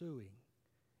pursuing.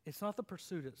 It's not the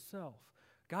pursuit itself.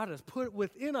 God has put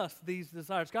within us these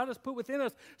desires. God has put within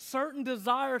us certain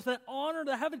desires that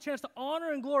have a chance to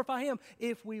honor and glorify Him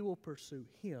if we will pursue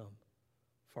Him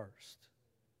first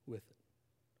with it.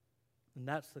 And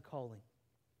that's the calling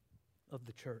of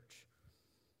the church.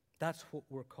 That's what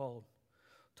we're called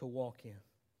to walk in.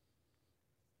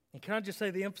 And can I just say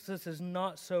the emphasis is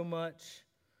not so much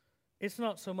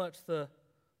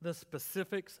the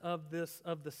specifics of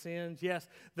the sins. Yes,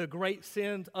 the great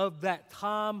sins of that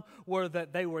time were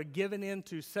that they were given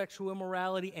into sexual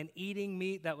immorality and eating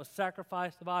meat that was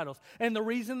sacrificed to idols. And the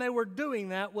reason they were doing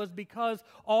that was because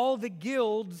all the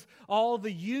guilds, all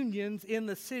the unions in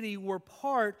the city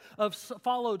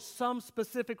followed some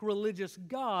specific religious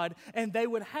god, and they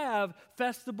would have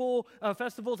festivals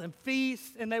and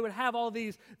feasts, and they would have all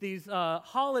these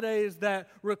holidays that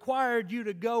required you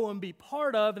to go and be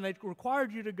part of, and they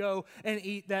required you to go and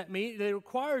eat that meat. They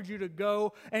required you to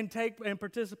go and take and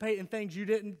participate in things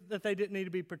that they didn't need to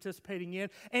be participating in.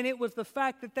 And it was the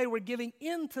fact that they were giving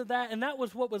into that, and that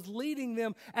was what was leading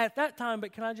them at that time.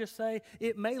 But can I just say,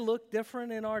 it may look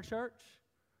different in our church,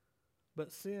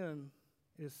 but sin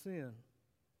is sin.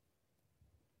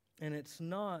 And it's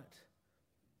not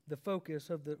the focus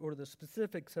or the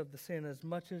specifics of the sin as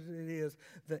much as it is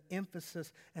the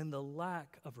emphasis and the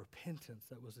lack of repentance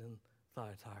that was in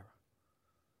Thyatira.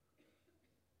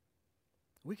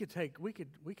 We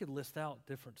could list out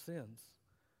different sins,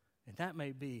 and that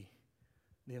may be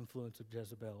the influence of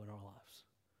Jezebel in our lives.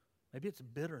 Maybe it's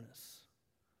bitterness.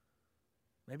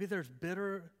 Maybe there's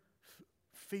bitter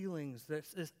feelings.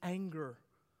 There's anger.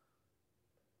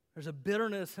 There's a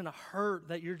bitterness and a hurt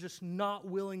that you're just not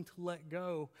willing to let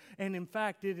go. And in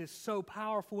fact, it is so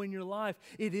powerful in your life,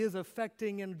 it is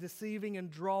affecting and deceiving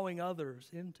and drawing others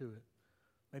into it.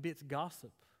 Maybe it's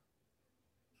gossip.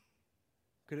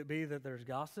 Could it be that there's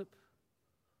gossip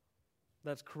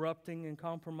that's corrupting and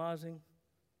compromising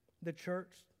the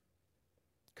church?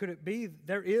 Could it be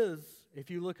if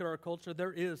you look at our culture,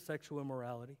 there is sexual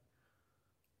immorality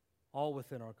all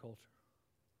within our culture?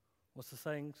 What's the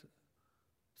saying?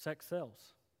 Sex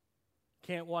sells.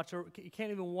 You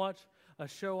can't even watch a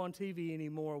show on TV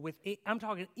anymore I'm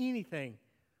talking anything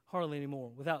hardly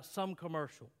anymore without some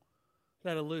commercial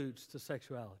that alludes to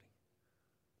sexuality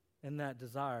and that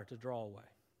desire to draw away.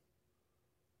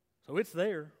 So it's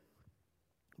there.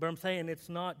 But I'm saying it's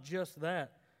not just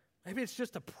that. Maybe it's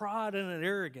just a pride and an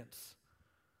arrogance.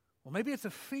 Or maybe it's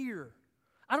a fear.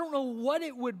 I don't know what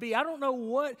it would be. I don't know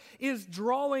what is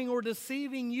drawing or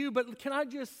deceiving you. But can I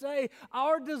just say,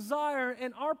 our desire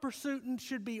and our pursuit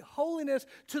should be holiness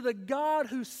to the God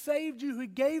who saved you, who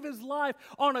gave His life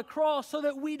on a cross so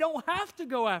that we don't have to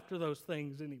go after those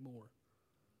things anymore.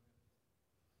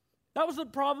 That was the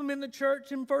problem in the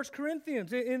church in 1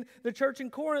 Corinthians, in the church in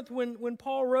Corinth when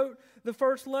Paul wrote the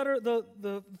first letter,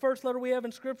 the first letter we have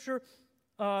in Scripture,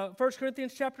 1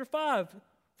 Corinthians chapter 5.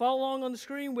 Follow along on the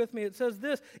screen with me. It says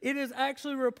this: "It is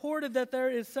actually reported that there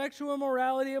is sexual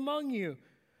immorality among you,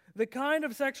 the kind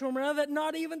of sexual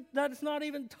immorality that is not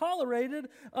even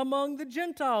tolerated among the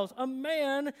Gentiles. A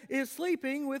man is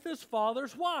sleeping with his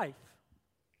father's wife."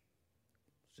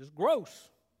 It's just gross.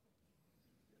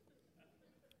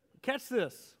 Catch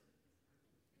this.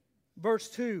 Verse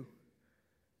 2.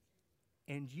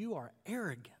 "And you are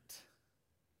arrogant.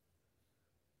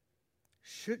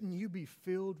 Shouldn't you be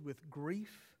filled with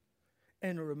grief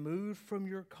and remove from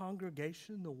your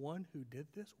congregation the one who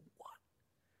did this?" What?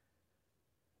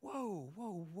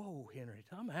 Whoa, Henry,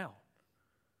 time out.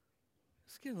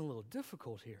 It's getting a little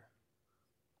difficult here.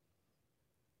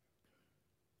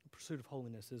 The pursuit of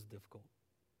holiness is difficult.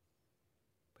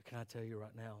 But can I tell you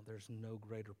right now, there's no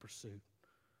greater pursuit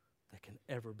that can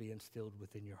ever be instilled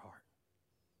within your heart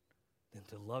than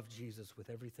to love Jesus with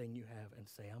everything you have and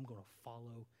say, "I'm going to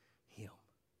follow Him."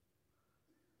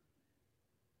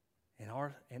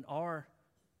 And our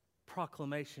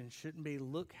proclamation shouldn't be,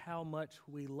 "Look how much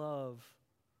we love."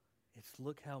 It's,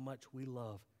 "Look how much we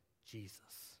love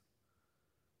Jesus."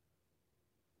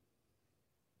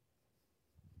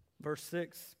 Verse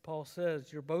 6, Paul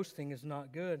says, "Your boasting is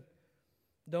not good.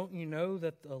 Don't you know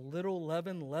that a little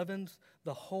leaven leavens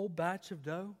the whole batch of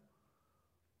dough?"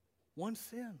 One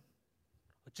sin.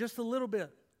 Just a little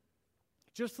bit.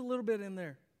 Just a little bit in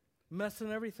there.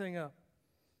 Messing everything up.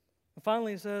 And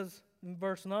finally, he says, in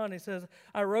verse 9, he says,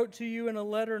 "I wrote to you in a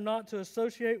letter not to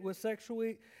associate with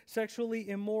sexually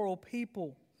immoral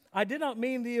people. I did not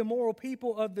mean the immoral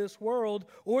people of this world,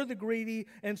 or the greedy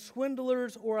and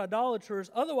swindlers or idolaters.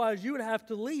 Otherwise, you would have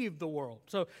to leave the world."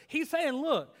 So he's saying,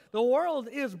 look, the world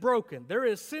is broken. There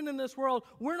is sin in this world.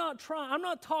 I'm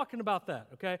not talking about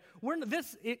that, okay?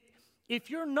 If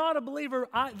you're not a believer,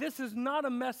 this is not a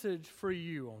message for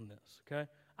you on this,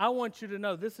 okay? I want you to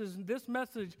know this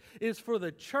message is for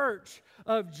the church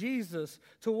of Jesus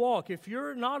to walk. If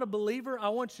you're not a believer, I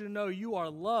want you to know you are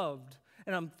loved.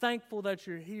 And I'm thankful that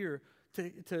you're here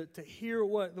to hear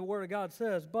what the Word of God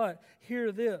says. But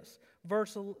hear this,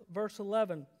 verse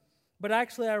 11. "But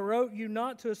actually I wrote you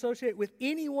not to associate with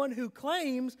anyone who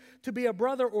claims to be a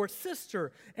brother or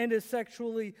sister and is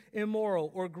sexually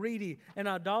immoral or greedy, an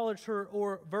idolater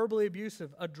or verbally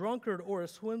abusive, a drunkard or a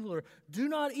swindler. Do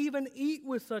not even eat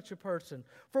with such a person.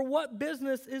 For what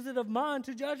business is it of mine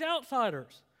to judge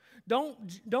outsiders?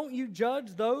 Don't you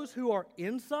judge those who are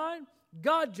inside?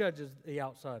 God judges the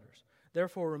outsiders.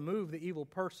 Therefore, remove the evil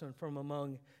person from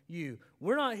among you."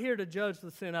 We're not here to judge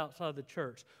the sin outside the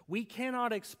church. We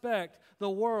cannot expect the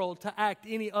world to act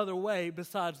any other way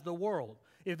besides the world.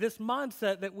 If this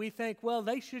mindset that we think, well,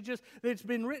 it's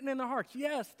been written in their hearts.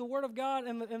 Yes, the Word of God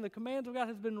and the commands of God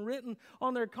has been written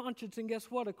on their conscience. And guess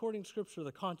what? According to Scripture,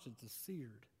 the conscience is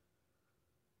seared.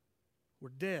 We're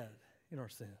dead in our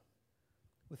sin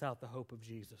without the hope of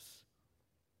Jesus.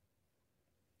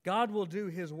 God will do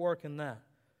His work in that.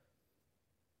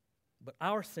 But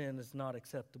our sin is not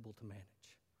acceptable to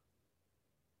manage.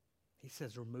 He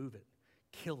says, remove it.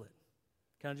 Kill it.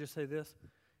 Can I just say this?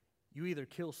 You either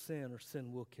kill sin or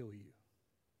sin will kill you.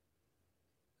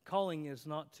 Calling is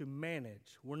not to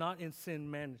manage. We're not in sin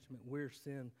management. We're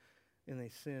in a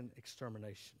sin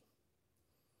extermination.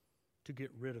 To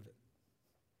get rid of it.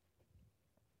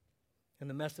 And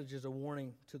the message is a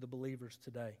warning to the believers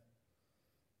today.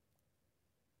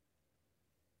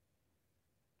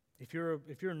 If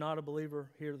you're not a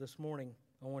believer here this morning,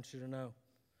 I want you to know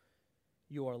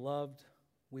you are loved.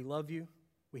 We love you.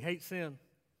 We hate sin.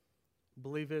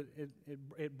 Believe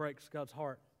it breaks God's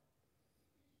heart.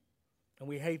 And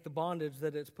we hate the bondage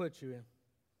that it's put you in.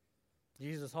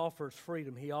 Jesus offers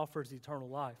freedom. He offers eternal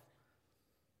life.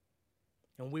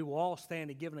 And we will all stand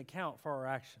to give an account for our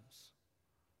actions.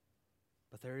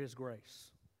 But there is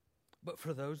grace. But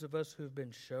for those of us who've been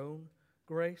shown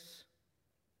grace,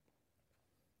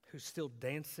 who's still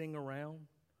dancing around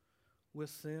with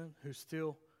sin, who's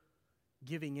still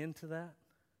giving into that,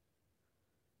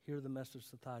 hear the message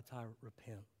to Thyatira: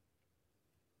 repent.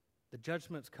 The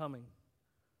judgment's coming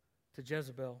to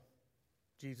Jezebel,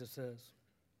 Jesus says.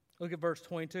 Look at verse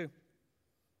 22.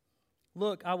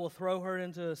 Look, I will throw her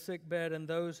into a sick bed, and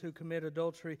those who commit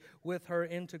adultery with her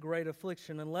into great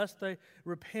affliction. Unless they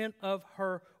repent of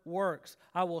her works,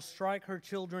 I will strike her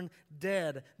children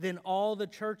dead. Then all the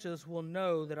churches will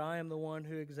know that I am the one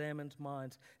who examines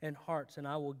minds and hearts, and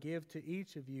I will give to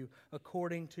each of you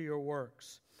according to your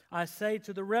works. I say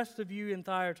to the rest of you in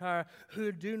Thyatira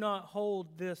who do not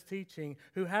hold this teaching,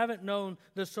 who haven't known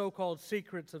the so-called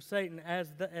secrets of Satan, as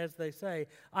they say,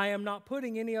 I am not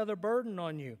putting any other burden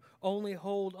on you. Only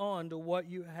hold on to what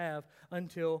you have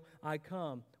until I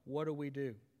come. What do we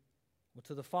do? Well,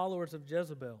 to the followers of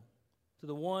Jezebel, to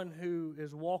the one who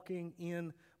is walking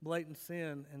in blatant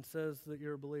sin and says that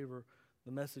you're a believer,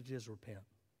 the message is repent.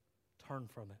 Turn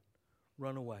from it.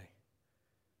 Run away.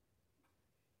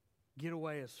 Get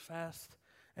away as fast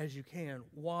as you can.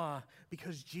 Why?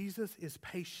 Because Jesus is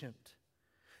patient.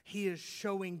 He is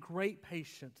showing great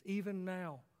patience even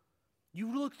now.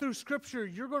 You look through Scripture,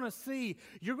 you're going to see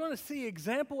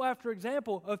example after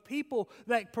example of people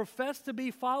that profess to be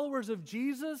followers of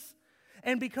Jesus,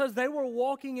 and because they were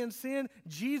walking in sin,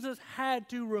 Jesus had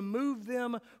to remove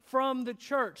them from the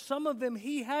church. Some of them,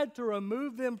 he had to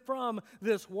remove them from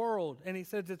this world. And he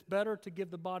says it's better to give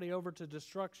the body over to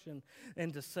destruction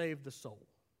and to save the soul.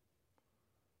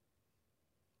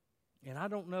 And I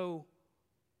don't know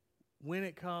when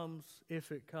it comes,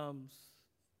 if it comes.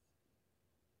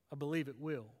 I believe it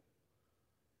will.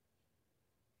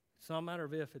 It's not a matter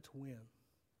of if, it's when.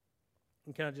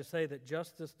 And can I just say that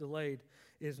justice delayed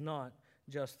is not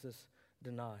justice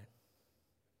denied.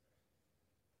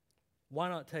 Why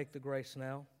not take the grace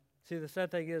now? See, the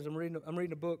sad thing is, I'm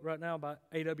reading a book right now by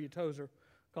A.W. Tozer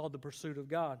called The Pursuit of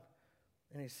God.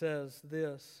 And he says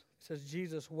this. He says,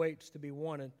 Jesus waits to be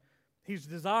wanted. He's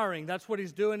desiring. That's what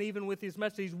he's doing even with his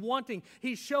message. He's wanting.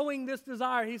 He's showing this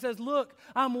desire. He says, look,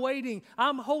 I'm waiting.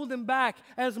 I'm holding back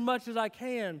as much as I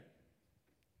can.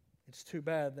 It's too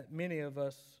bad that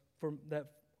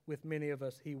with many of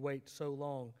us, he waits so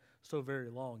long, so very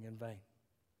long in vain.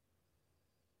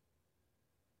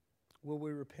 Will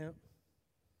we repent?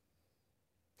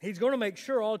 He's going to make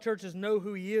sure all churches know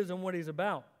who he is and what he's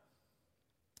about.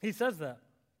 He says that.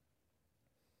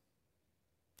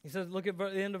 He says, look at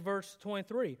the end of verse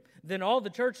 23. Then all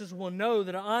the churches will know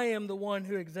that I am the one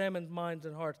who examines minds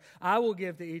and hearts. I will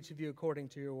give to each of you according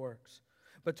to your works.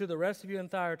 But to the rest of you in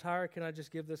Thyatira, can I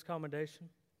just give this commendation?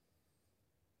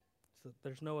 So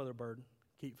there's no other burden.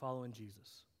 Keep following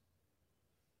Jesus.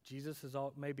 Jesus is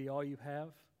maybe all you have.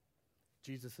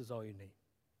 Jesus is all you need.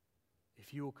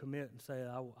 If you will commit and say,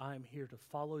 I am here to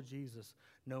follow Jesus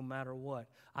no matter what.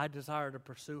 I desire to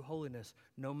pursue holiness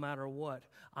no matter what.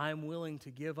 I am willing to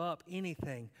give up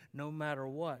anything no matter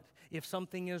what. If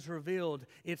something is revealed,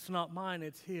 it's not mine,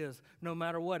 it's his, no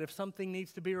matter what. If something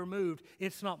needs to be removed,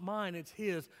 it's not mine, it's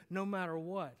his, no matter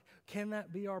what. Can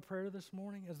that be our prayer this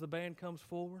morning as the band comes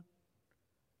forward?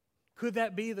 Could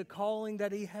that be the calling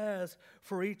that he has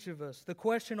for each of us? The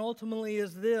question ultimately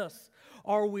is this: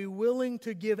 are we willing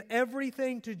to give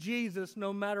everything to Jesus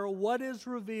no matter what is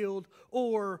revealed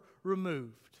or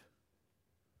removed?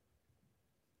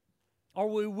 Are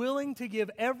we willing to give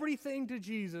everything to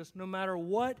Jesus no matter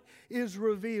what is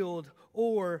revealed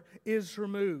or is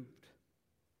removed?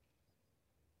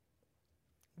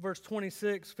 Verse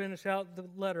 26, finish out the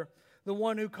letter. The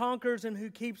one who conquers and who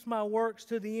keeps my works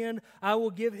to the end, I will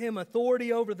give him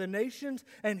authority over the nations,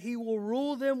 and he will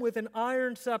rule them with an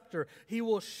iron scepter. He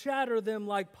will shatter them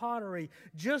like pottery.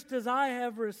 Just as I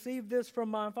have received this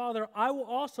from my Father, I will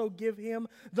also give him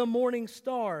the morning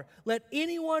star. Let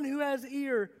anyone who has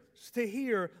ears to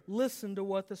hear listen to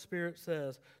what the Spirit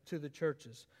says to the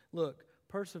churches. Look,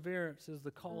 perseverance is the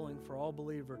calling for all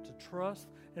believers to trust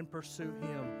and pursue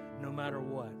him no matter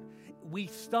what. We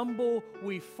stumble,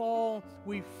 we fall,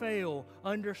 we fail.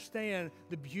 Understand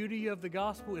the beauty of the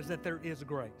gospel is that there is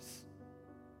grace.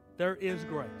 There is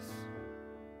grace.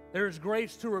 There is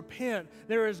grace to repent.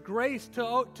 There is grace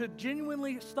to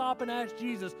genuinely stop and ask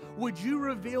Jesus, would you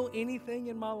reveal anything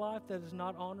in my life that is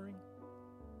not honoring?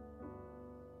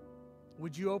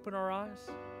 Would you open our eyes?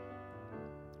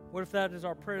 What if that is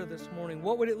our prayer this morning?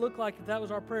 What would it look like if that was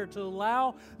our prayer? To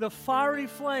allow the fiery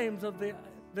flames of the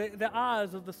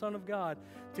eyes of the Son of God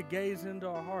to gaze into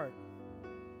our heart.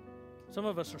 Some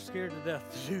of us are scared to death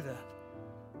to do that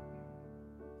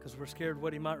because we're scared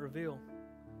what he might reveal.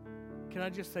 Can I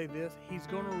just say this? He's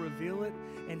going to reveal it,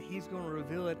 and he's going to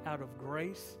reveal it out of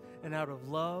grace and out of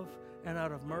love and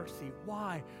out of mercy.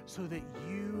 Why? So that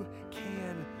you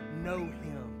can know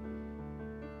him.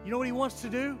 You know what he wants to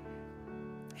do?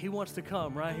 He wants to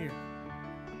come right here.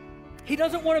 He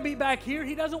doesn't want to be back here.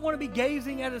 He doesn't want to be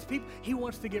gazing at his people. He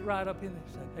wants to get right up in there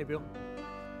and say, hey, Bill,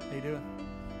 how you doing?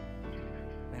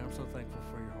 Man, I'm so thankful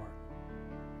for your heart.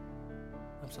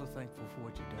 I'm so thankful for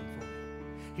what you've done for me.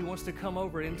 He wants to come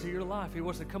over into your life. He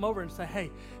wants to come over and say, hey,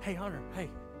 Hunter,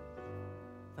 hey,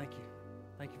 thank you.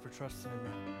 Thank you for trusting in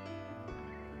me.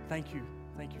 Thank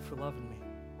you for loving me.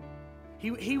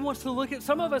 He wants to look at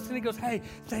some of us and he goes, hey,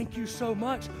 thank you so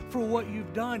much for what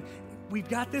you've done. We've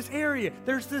got this area.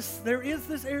 There is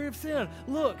this area of sin.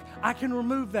 Look, I can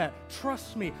remove that.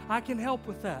 Trust me, I can help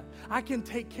with that. I can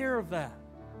take care of that.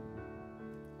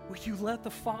 Would you let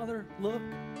the Father look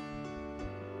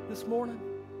this morning?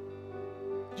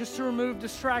 Just to remove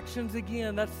distractions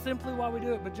again. That's simply why we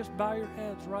do it, but just bow your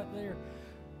heads right there.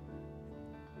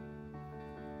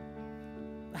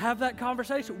 Have that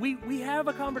conversation. We have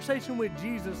a conversation with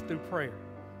Jesus through prayer.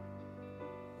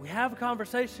 We have a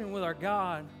conversation with our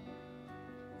God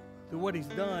through what He's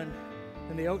done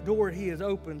and the door He has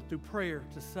opened through prayer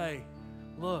to say,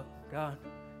 look, God,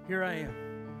 here I am.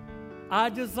 I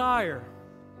desire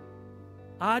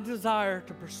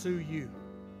to pursue you.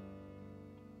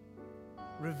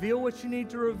 Reveal what you need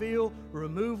to reveal,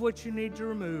 remove what you need to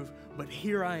remove, but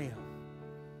here I am.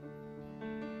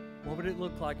 What would it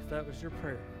look like if that was your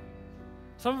prayer?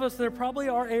 Some of us, there probably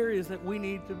are areas that we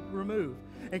need to remove.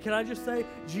 And can I just say,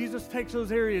 Jesus takes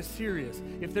those areas serious.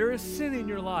 If there is sin in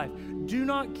your life, do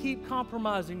not keep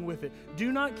compromising with it.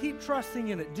 Do not keep trusting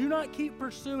in it. Do not keep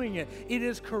pursuing it. It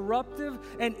is corruptive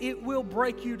and it will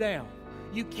break you down.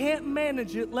 You can't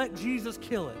manage it. Let Jesus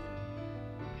kill it.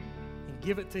 And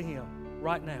give it to Him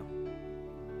right now.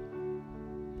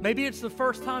 Maybe it's the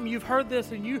first time you've heard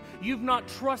this and you've not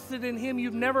trusted in Him.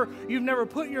 You've never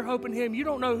put your hope in Him. You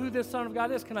don't know who this Son of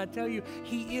God is. Can I tell you,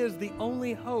 He is the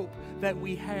only hope that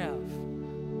we have.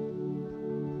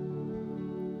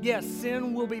 Yes,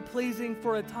 sin will be pleasing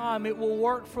for a time. It will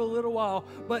work for a little while.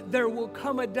 But there will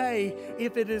come a day,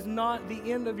 if it is not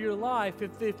the end of your life,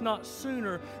 if not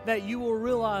sooner, that you will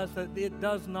realize that it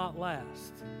does not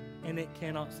last and it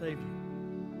cannot save you.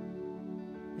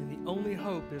 And the only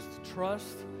hope is to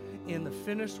trust in the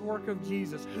finished work of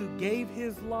Jesus, who gave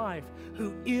His life,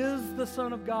 who is the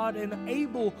Son of God and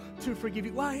able to forgive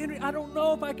you. Why, Henry, I don't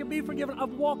know if I can be forgiven.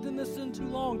 I've walked in this sin too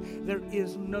long. There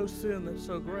is no sin that's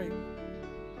so great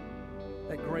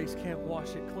that grace can't wash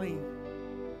it clean.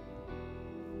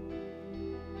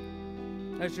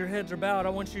 As your heads are bowed, I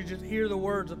want you to just hear the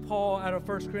words of Paul out of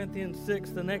 1 Corinthians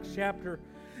 6, the next chapter,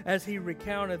 as he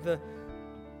recounted the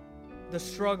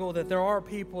struggle that there are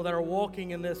people that are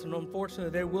walking in this, and unfortunately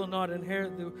they will not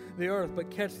inherit the earth.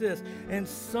 But catch this, and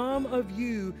some of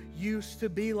you used to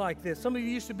be like this. Some of you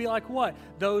used to be like what?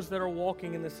 Those that are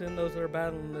walking in the sin, those that are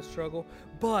battling this struggle.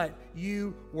 But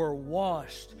you were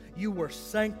washed, you were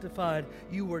sanctified,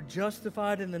 you were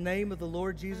justified in the name of the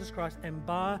Lord Jesus Christ and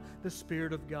by the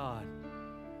Spirit of God.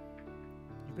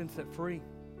 You've been set free.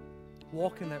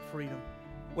 Walk in that freedom.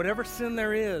 Whatever sin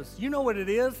there is, you know what it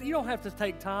is. You don't have to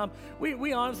take time.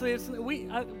 We honestly,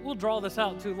 we'll draw this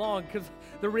out too long, because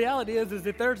the reality is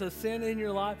if there's a sin in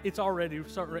your life, it's already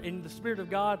starting, and the Spirit of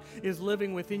God is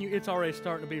living within you, it's already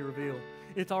starting to be revealed.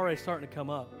 It's already starting to come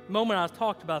up. The moment I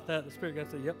talked about that, the Spirit of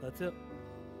God said, yep, that's it.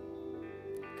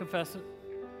 Confess it.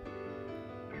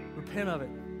 Repent of it.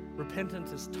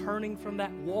 Repentance is turning from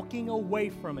that, walking away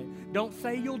from it. Don't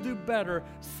say you'll do better.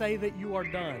 Say that you are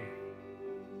done.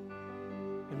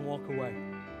 And walk away.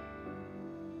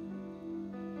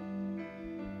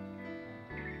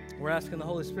 We're asking the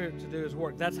Holy Spirit to do His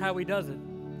work. That's how He does it.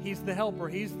 He's the helper.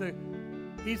 He's the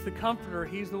comforter.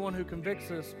 He's the one who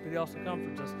convicts us, but He also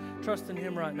comforts us. Trust in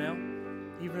Him right now,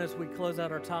 even as we close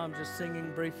out our time just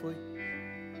singing briefly,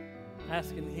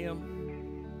 asking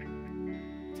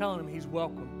Him, telling Him He's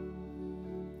welcome.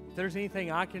 If there's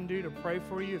anything I can do to pray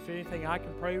for you, if anything I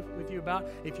can pray with you about,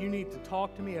 if you need to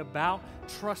talk to me about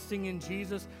trusting in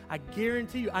Jesus, I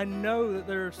guarantee you, I know that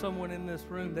there is someone in this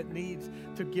room that needs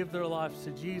to give their lives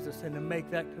to Jesus and to make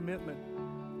that commitment.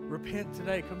 Repent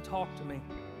today. Come talk to me.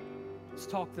 Let's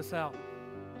talk this out.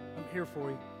 I'm here for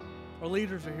you. Our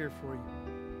leaders are here for you.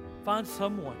 Find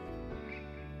someone.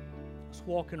 Let's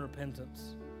walk in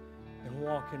repentance and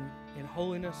walk in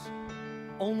holiness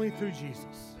only through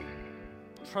Jesus.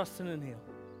 Trusting in Him.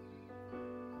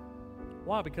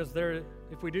 Why? Because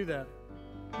if we do that,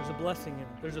 there's a blessing in it.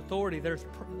 There's authority.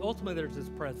 Ultimately, there's His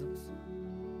presence.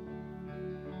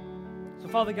 So,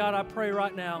 Father God, I pray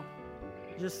right now,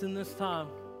 just in this time,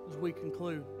 as we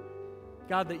conclude,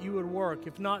 God, that you would work.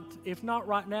 If not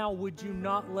right now, would you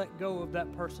not let go of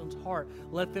that person's heart?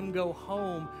 Let them go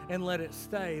home and let it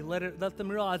stay. Let them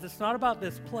realize it's not about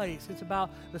this place. It's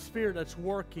about the Spirit that's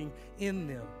working in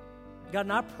them. God,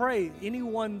 and I pray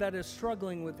anyone that is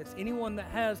struggling with this, anyone that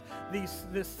has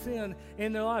this sin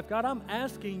in their life, God, I'm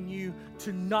asking you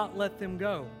to not let them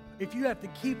go. If you have to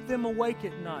keep them awake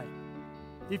at night,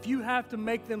 if you have to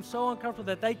make them so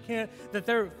uncomfortable that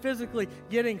they're physically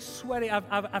getting sweaty,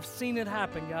 I've seen it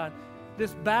happen, God.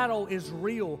 this battle is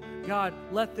real. God,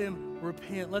 let them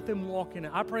repent. Let them walk in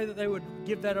it. I pray that they would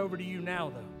give that over to you now,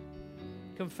 though.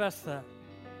 Confess that.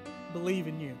 Believe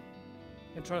in you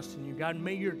and trust in you. God,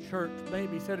 may your church, may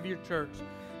it be said of your church,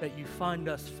 that you find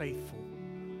us faithful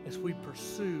as we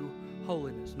pursue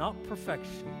holiness. Not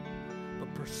perfection,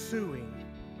 but pursuing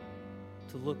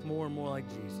to look more and more like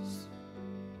Jesus.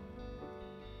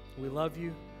 We love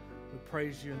you. We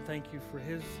praise you and thank you for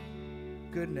his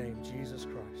good name, Jesus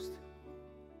Christ.